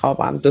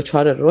انتخابم،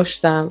 دوچار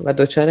رشدم و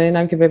دوچار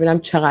اینم که ببینم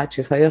چقدر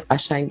چیزهای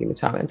قشنگی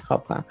میتونم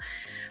انتخاب کنم.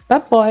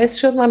 و باعث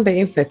شد من به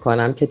این فکر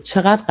کنم که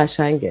چقدر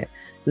قشنگه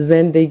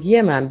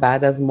زندگی من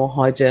بعد از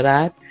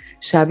مهاجرت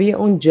شبیه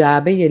اون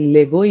جعبه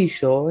لگویی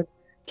شد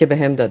که به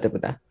هم داده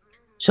بودن.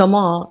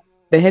 شما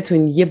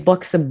بهتون یه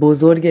باکس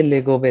بزرگ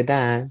لگو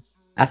بدن،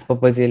 اسباب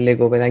بازی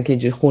لگو بدن که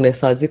اینجوری خونه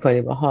سازی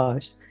کنی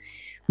باهاش،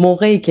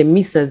 موقعی که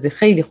میسازی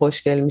خیلی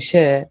خوشگل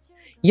میشه،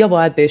 یا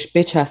باید بهش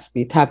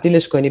بچسبی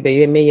تبدیلش کنی به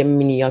یه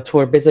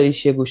مینیاتور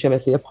بذاریش یه گوشه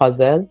مثل یه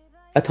پازل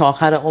و تا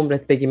آخر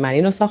عمرت بگی من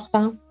اینو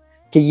ساختم،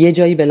 که یه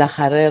جایی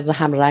بالاخره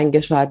هم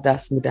رنگش رو از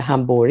دست میده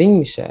هم بورینگ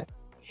میشه،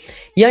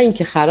 یا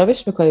اینکه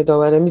خرابش میکنی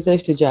دوباره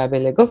میذاریش تو جعبه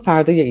لگو،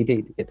 فردا یه ایده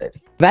دیگه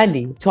داری.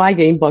 ولی تو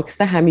اگه این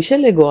باکس همیشه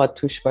لگوات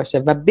توش باشه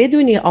و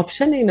بدونی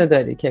آپشن اینو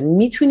داری که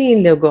میتونی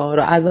این لگوها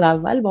رو از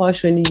اول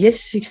باهاشون یه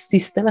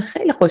سیستم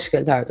خیلی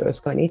خوشگل تر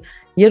درست کنی،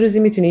 یه روزی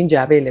میتونی این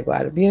جعبه لگو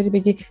رو بیاری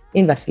بگی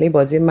این وسیله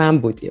بازی من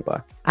بود یه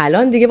بار.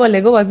 الان دیگه با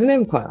لگو بازی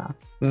نمیکنم،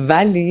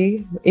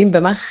 ولی این به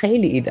من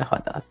خیلی ایده ها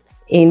داد.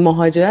 این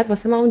مهاجرت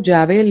واسه من اون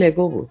جعبه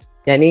لگو بود،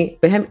 یعنی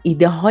به هم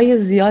ایده های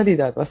زیادی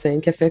داد واسه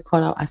این که فکر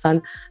کنم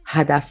اصلا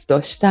هدف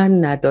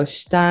داشتن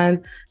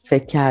نداشتن،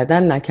 فکر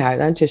کردن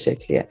نکردن چه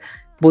شکلیه.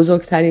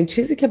 بزرگترین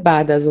چیزی که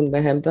بعد از اون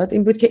به هم داد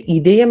این بود که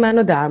ایده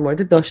منو در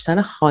مورد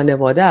داشتن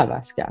خانواده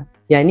عوض کرد.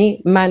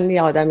 یعنی من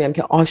یه آدمیم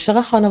که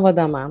عاشق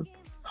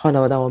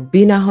خانواده‌ام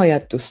بی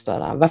نهایت دوست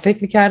دارم و فکر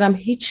میکردم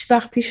هیچ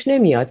وقت پیش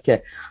نمیاد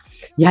که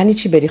یعنی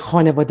چی بری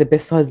خانواده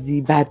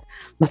بسازی بعد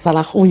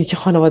مثلا اون یکی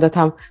خانوادت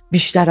هم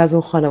بیشتر از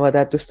اون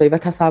خانوادت دوست داری. و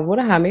تصور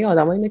همه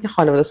آدم‌ها اینه که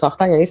خانواده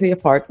ساختن یعنی تو یه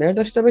پارتنر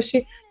داشته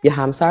باشی، یه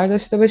همسر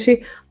داشته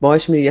باشی،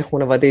 باهاش میری یه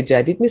خانواده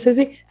جدید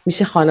میسازی،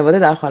 میشه خانواده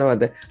در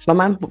خانواده. و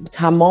من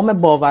تمام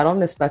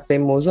باورام نسبت به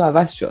این موضوع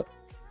عوض شد،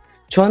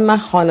 چون من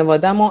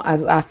خانواده‌مو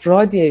از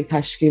افرادی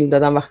تشکیل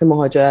دادم وقتی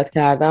مهاجرت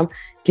کردم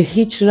که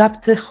هیچ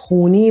ربط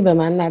خونی به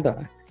من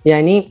نداره،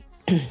 یعنی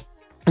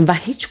و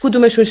هیچ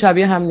کدومشون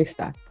شبیه هم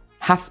نیستن.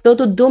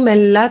 72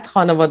 ملت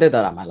خانواده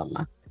دارم الان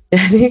من،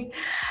 یعنی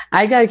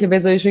اگر که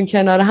بذاریشون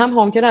کنار هم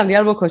ممکنه هم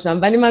دیگر بکشم،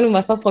 ولی من اون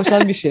وسط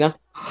خوشحال میشینم.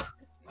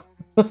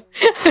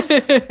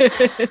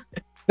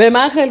 به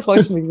من خیلی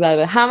خوش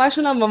میگذره،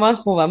 همشون هم با من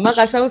خوبم، من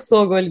قشنگ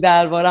سوگلی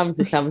دربارم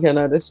میکشم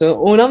کنارشون،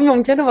 اونا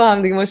ممکنه با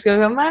هم دیگه مشکل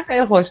کنن، من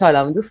خیلی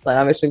خوشحالم، دوست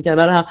دارمشون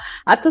کنار هم.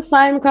 حتی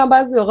سعی میکنم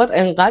بعضی اوقات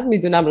انقدر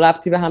میدونم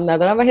ربطی به هم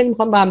ندارم و هی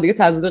میخوام با هم دیگه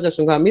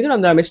تزریقشون کنم،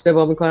 میدونم دارم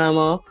اشتباه میکنم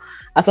ها،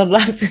 اصلا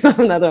ربطی به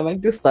هم ندارم ولی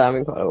دوست دارم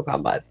این کارو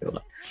بکنم. بعضی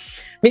اوقات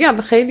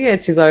میگم خیلی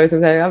چیزا رو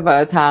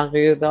و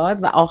تغییر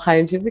داد و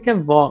آخرین چیزی که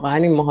واقعا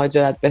این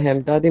مهاجرت بهم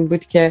داد این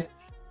بود که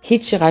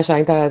هیچ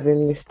قشنگتر از این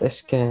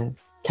نیستش که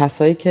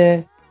کسایی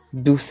که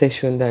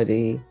دوستشون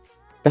داری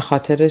به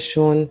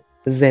خاطرشون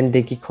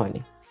زندگی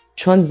کنی،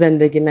 چون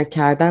زندگی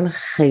نکردن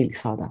خیلی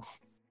ساده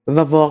است و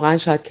واقعا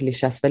شاید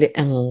کلیشه است، ولی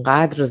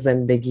انقدر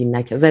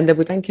زنده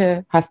بودن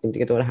که هستیم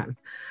دیگه دور هم،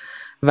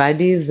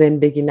 ولی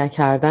زندگی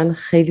نکردن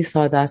خیلی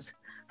ساده است.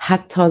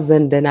 حتی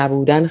زنده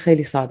نبودن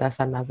خیلی ساده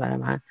است از نظر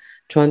من،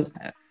 چون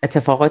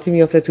اتفاقاتی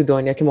میفته تو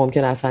دنیا که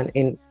ممکن اصلا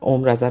این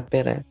عمر ازت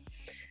بره.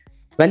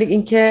 ولی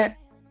اینکه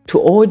تو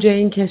اوج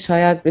این که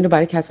شاید اینو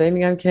برای کسایی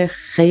میگم که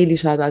خیلی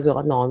شاید از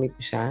اوقات ناامید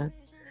میشن،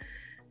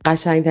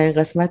 قشنگترین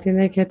قسمت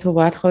اینه که تو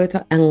باید خودتو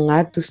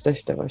انقدر دوست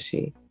داشته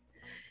باشی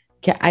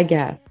که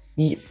اگر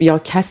یا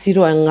کسی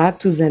رو انقدر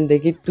تو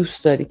زندگی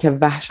دوست داری که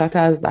وحشت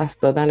از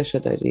دست دادنشو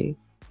داری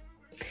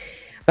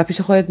و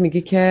پیش خودت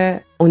میگی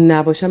که اون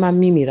نباشه من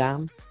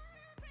میمیرم،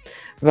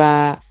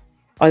 و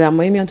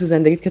آدمایی میان تو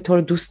زندگیت که تو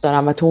رو دوست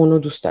دارن و تو اونو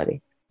دوست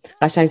داری.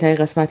 قشنگترین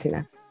قسمت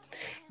اینه،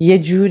 یه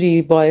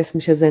جوری باعث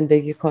میشه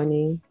زندگی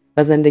کنی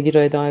و زندگی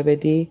رو ادامه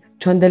بدی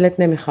چون دلت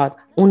نمیخواد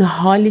اون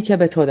حالی که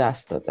به تو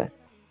دست داده،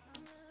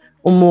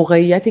 اون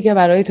موقعیتی که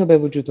برای تو به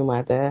وجود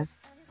اومده،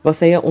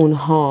 واسه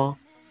اونها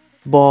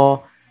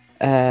با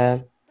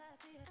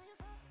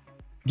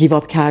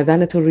گیواب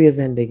کردن تو روی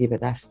زندگی به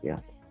دست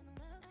بیاد،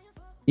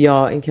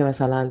 یا اینکه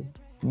مثلا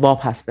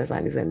واپس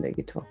بزنی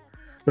زندگی تو.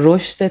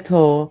 رشد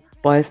تو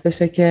باعث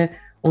بشه که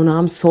اونا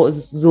هم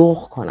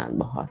ذوق کنن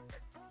باهات.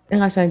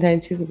 این قشنگترین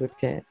چیزی بود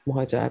که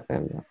مهاجرت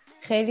بهم داد.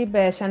 خیلی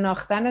به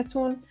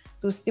شناختنتون،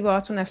 دوستی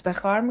باهاتون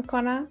افتخار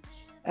میکنم،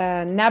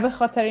 نه به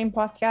خاطر این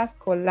پادکست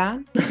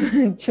کلا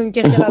چون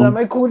که خیلی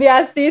آدمای کولی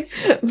هستید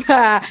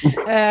و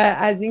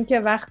از اینکه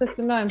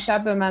وقتتون رو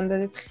امشب به من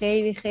دادید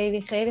خیلی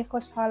خیلی خیلی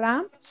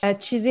خوشحالم.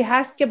 چیزی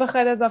هست که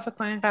بخواید اضافه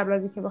کنین قبل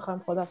از اینکه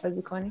بخوایم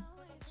خداحافظی کنیم؟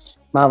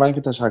 من اول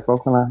که تشکر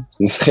کنم،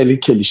 خیلی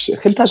کلیشه،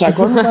 خیلی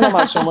تشکر میکنم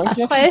از شما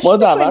که ما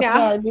دعوت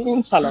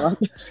کردین. سلامت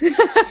باشید.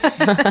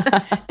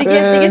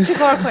 دیگه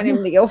چیکار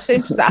کنیم دیگه؟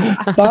 افتادیم تو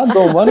زحمت. بعد به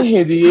عنوان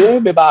هدیه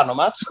به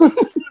برنامه‌تون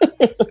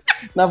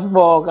نه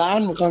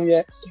واقعا میخوام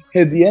یه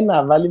هدیه، نه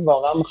ولی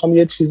واقعا میخوام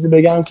یه چیزی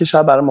بگم که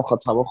شاید برای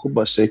مخاطبا خوب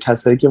باشه،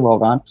 کسایی که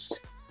واقعا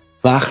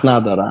وقت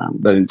ندارن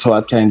دارین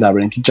صحبت کردین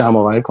درباره اینکه جمع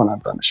آوری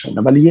کنن دانشون،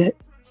 ولی یه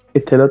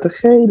اطلاعات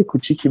خیلی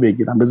کوچیکی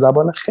بگیرم به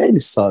زبان خیلی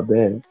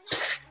ساده.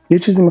 یه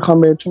چیزی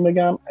میخوام بهتون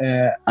بگم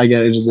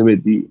اگر اجازه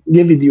بدی.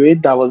 یه ویدیوی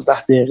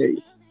 12 دقیقه‌ای،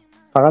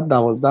 فقط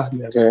 12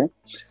 دقیقه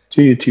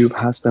تو یوتیوب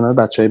هست به نام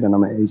بچه‌ای به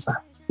نام ایزن.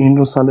 این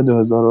رو سال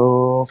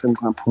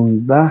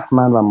 2015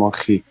 من و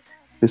ماخی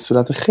به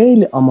صورت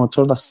خیلی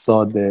آماتور و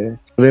ساده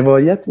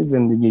روایت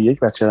زندگی یک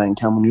بچه رنگ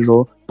کمونی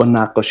رو با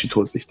نقاشی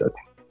توضیح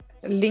دادیم.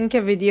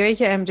 لینک ویدیویی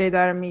که ام جی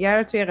داره میگه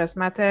رو توی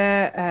قسمت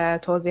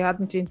توضیحات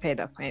میتونید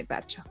پیدا کنید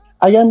بچه‌ها.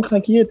 اگر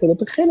میخواید که یه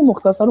اطلاعات خیلی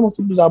مختصر و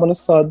مفید به زبان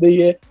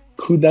ساده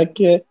کودک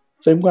که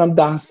فکر می‌کنم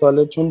 10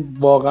 ساله، چون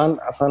واقعا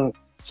اصلا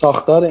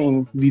ساختار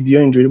این ویدیو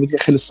اینجوری بود که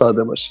خیلی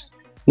ساده باشه،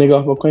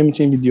 نگاه بکنید،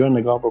 میتونید ویدیو رو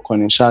نگاه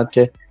بکنید، شاید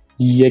که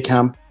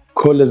یکم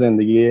کل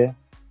زندگی،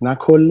 نه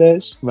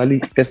کلش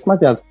ولی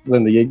قسمتی از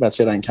زندگی یک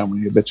بچه رنگ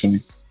کمونی رو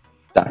بتونید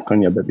درک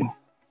کنید یا ببینید.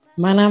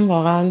 منم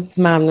واقعا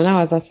ممنونم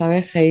از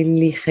همه،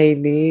 خیلی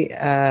خیلی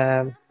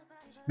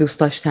دوست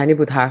داشتنی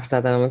بود حرف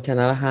زدنمون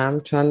کنار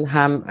هم، چون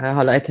هم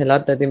حالا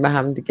اطلاعات دادیم به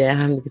هم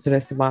دیگه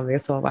تونستیم با هم دیگه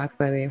صحبت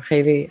کنیم.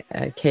 خیلی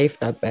کیف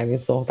داد بهم این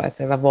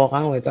صحبته و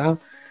واقعا امیدوارم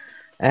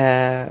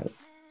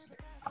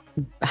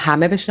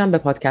همه بشنن به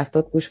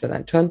پادکستات گوش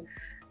بدن، چون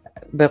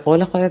به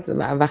قول خودت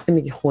وقتی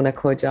میگی خونه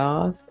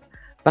کجاست،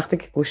 وقتی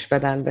که گوش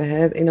بدن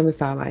بهت اینو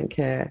میفهمن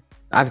که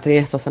البته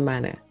احساس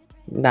منه،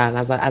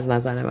 از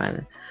نظر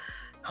منه،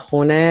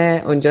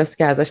 خونه اونجاست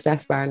که ازش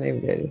دست بر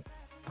نمیداری.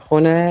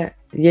 خونه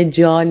یه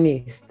جا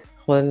نیست،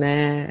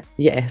 خونه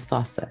یه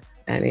احساسه،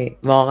 یعنی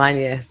واقعا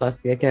یه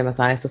احساسیه که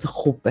مثلا احساس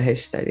خوب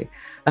بهش داری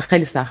و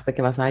خیلی سخته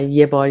که مثلا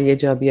یه بار یه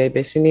جا بیای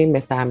بشینی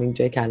مثل همین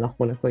جایی که الان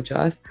خونه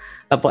کجاست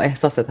و با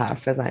احساس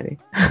طرف بزنی.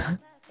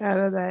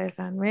 آره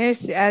دقیقاً.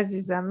 مرسی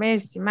عزیزم،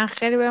 مرسی. من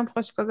خیلی بهم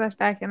خوش گذشت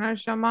در کنار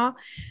شما.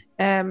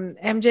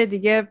 ام جی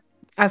دیگه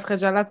از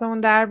خجالتمون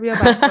در بیا.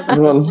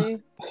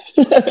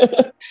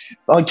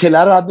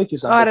 کله رو حد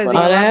بکشم. آره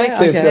دیگه.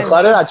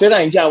 افتخار بچه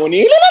رنگ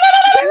کمونی.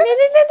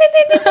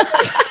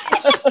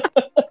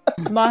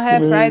 ماه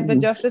پراید به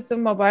جفتتون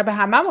مبارک، به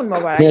هممون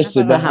مبارک.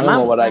 مرسی، به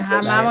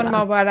هممون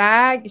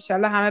مبارک. ان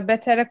شاءالله همه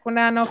بهتر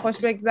کنن و خوش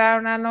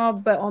بگذرونن و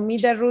به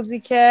امید روزی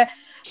که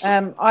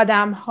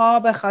آدم‌ها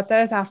به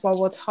خاطر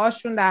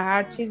تفاوت‌هاشون در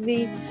هر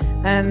چیزی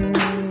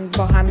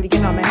با هم دیگه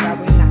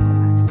نامهربونی نکنن.